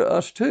and joy to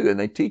us too, and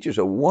they teach us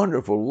a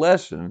wonderful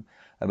lesson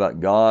about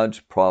God's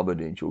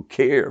providential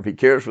care. If He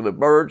cares for the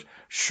birds,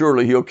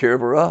 surely He'll care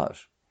for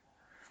us.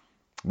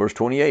 Verse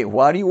 28,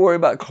 why do you worry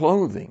about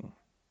clothing?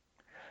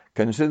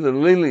 Consider the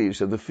lilies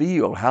of the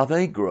field, how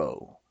they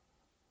grow.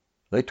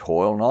 They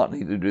toil not,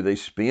 neither do they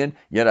spin.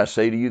 Yet I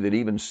say to you that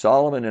even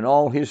Solomon in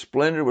all his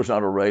splendor was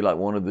not arrayed like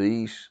one of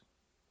these.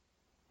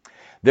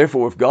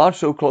 Therefore, if God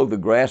so clothe the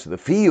grass of the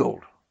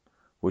field,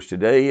 which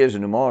today is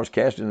and tomorrow is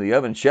cast into the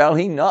oven, shall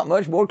He not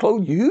much more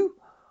clothe you?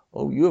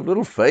 Oh, you have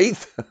little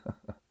faith.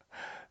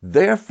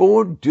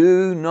 Therefore,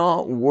 do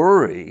not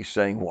worry,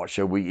 saying, what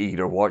shall we eat,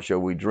 or what shall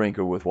we drink,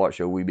 or with what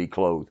shall we be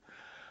clothed?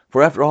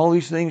 For after all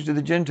these things do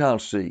the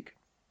Gentiles seek.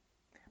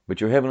 But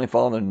your heavenly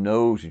Father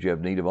knows that you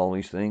have need of all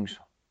these things.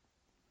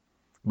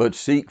 But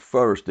seek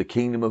first the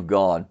kingdom of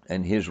God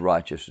and His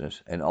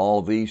righteousness, and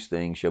all these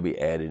things shall be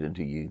added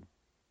unto you.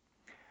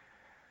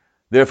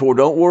 Therefore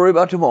don't worry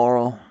about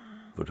tomorrow,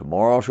 for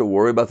tomorrow shall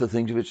worry about the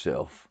things of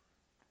itself.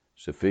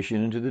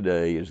 Sufficient unto the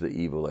day is the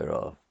evil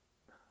thereof.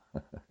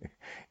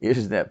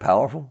 Isn't that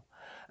powerful?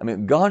 I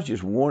mean, God's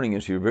just warning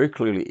us here very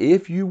clearly.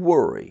 If you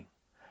worry,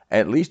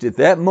 at least at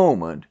that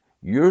moment,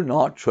 you're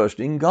not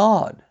trusting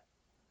God.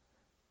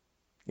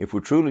 If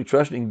we're truly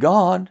trusting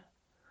God,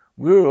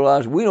 we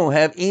realize we don't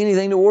have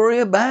anything to worry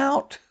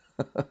about.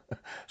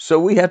 So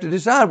we have to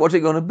decide, what's it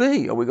going to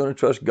be? Are we going to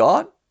trust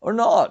God or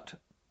not?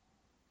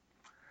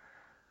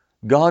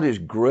 God is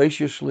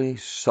graciously,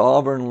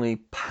 sovereignly,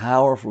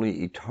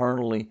 powerfully,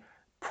 eternally,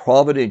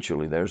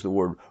 providentially, there's the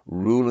word,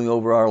 ruling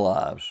over our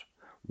lives.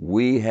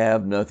 We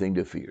have nothing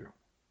to fear.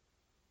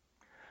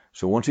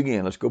 So once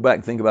again, let's go back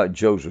and think about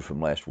Joseph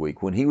from last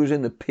week. When he was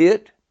in the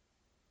pit,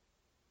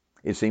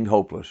 it seemed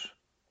hopeless,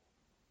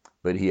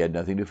 but he had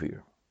nothing to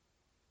fear.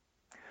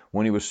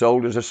 When he was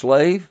sold as a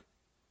slave,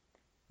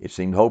 it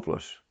seemed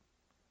hopeless,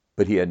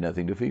 but he had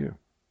nothing to fear.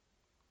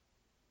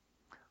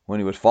 When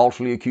he was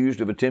falsely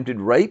accused of attempted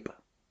rape,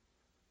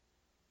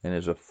 and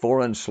as a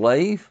foreign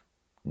slave,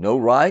 no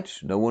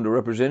rights, no one to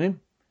represent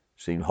him,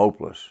 seemed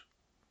hopeless,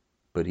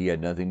 but he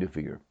had nothing to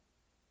fear.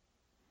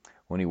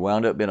 When he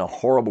wound up in a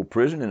horrible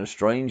prison in a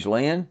strange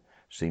land,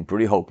 seemed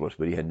pretty hopeless,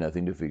 but he had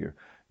nothing to fear.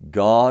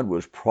 God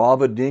was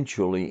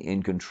providentially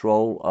in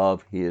control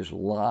of his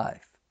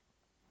life.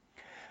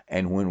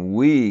 And when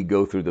we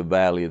go through the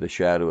valley of the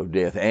shadow of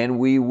death, and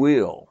we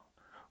will,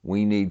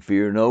 we need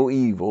fear no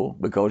evil,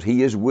 because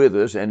He is with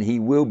us, and He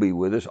will be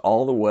with us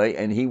all the way,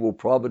 and He will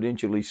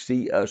providentially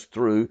see us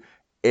through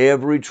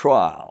every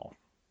trial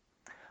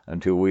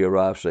until we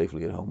arrive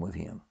safely at home with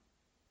Him.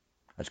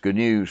 That's good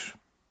news.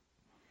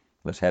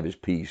 Let's have His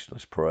peace.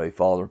 Let's pray.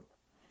 Father,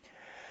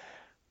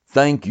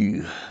 thank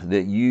You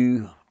that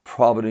You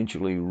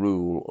providentially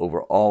rule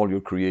over all Your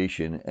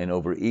creation and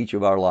over each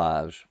of our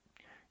lives.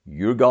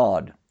 You're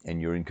God, and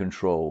You're in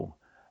control,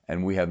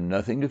 and we have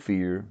nothing to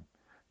fear,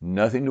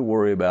 nothing to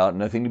worry about,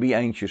 nothing to be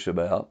anxious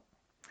about.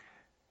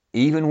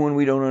 Even when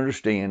we don't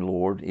understand,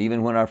 Lord,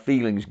 even when our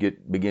feelings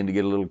begin to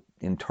get a little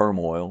in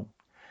turmoil,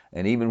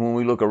 and even when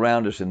we look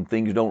around us and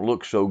things don't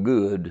look so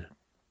good,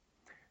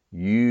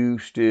 You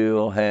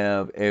still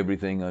have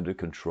everything under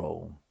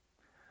control.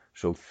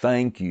 So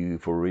thank You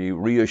for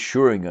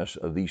reassuring us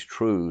of these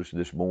truths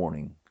this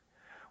morning.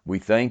 We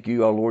thank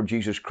You, our Lord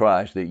Jesus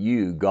Christ, that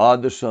You,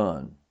 God the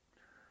Son,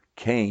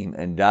 came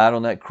and died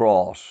on that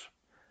cross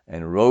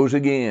and rose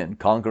again,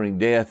 conquering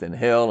death and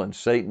hell and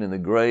Satan and the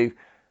grave,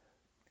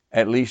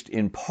 at least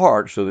in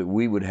part, so that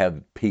we would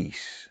have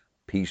peace.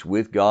 Peace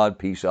with God,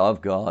 peace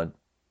of God,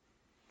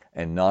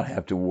 and not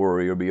have to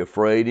worry or be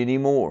afraid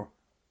anymore.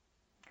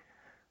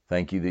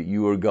 Thank You that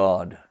You are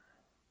God.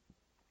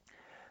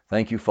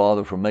 Thank You,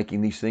 Father, for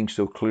making these things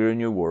so clear in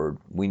Your Word.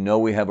 We know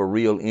we have a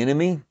real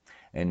enemy,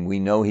 and we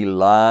know he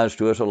lies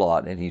to us a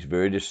lot, and he's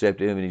very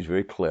deceptive and he's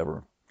very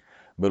clever.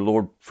 But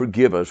Lord,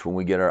 forgive us when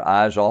we get our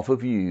eyes off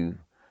of You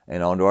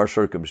and onto our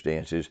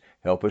circumstances.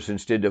 Help us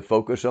instead to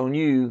focus on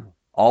You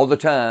all the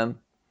time,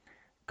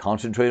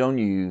 concentrate on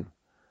You,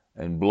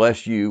 and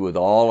bless You with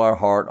all our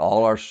heart,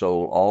 all our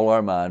soul, all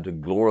our mind to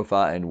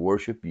glorify and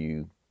worship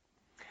You,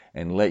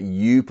 and let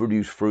You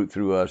produce fruit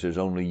through us as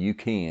only You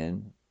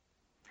can.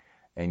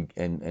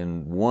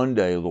 And one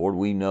day, Lord,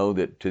 we know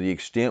that to the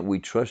extent we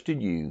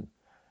trusted You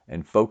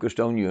and focused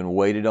on You and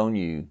waited on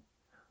You,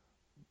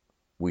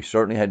 we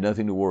certainly had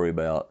nothing to worry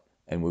about,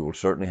 and we will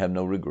certainly have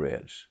no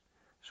regrets.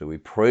 So we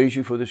praise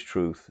you for this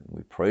truth.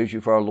 We praise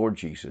you for our Lord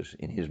Jesus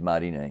in his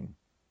mighty name.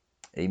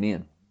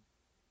 Amen.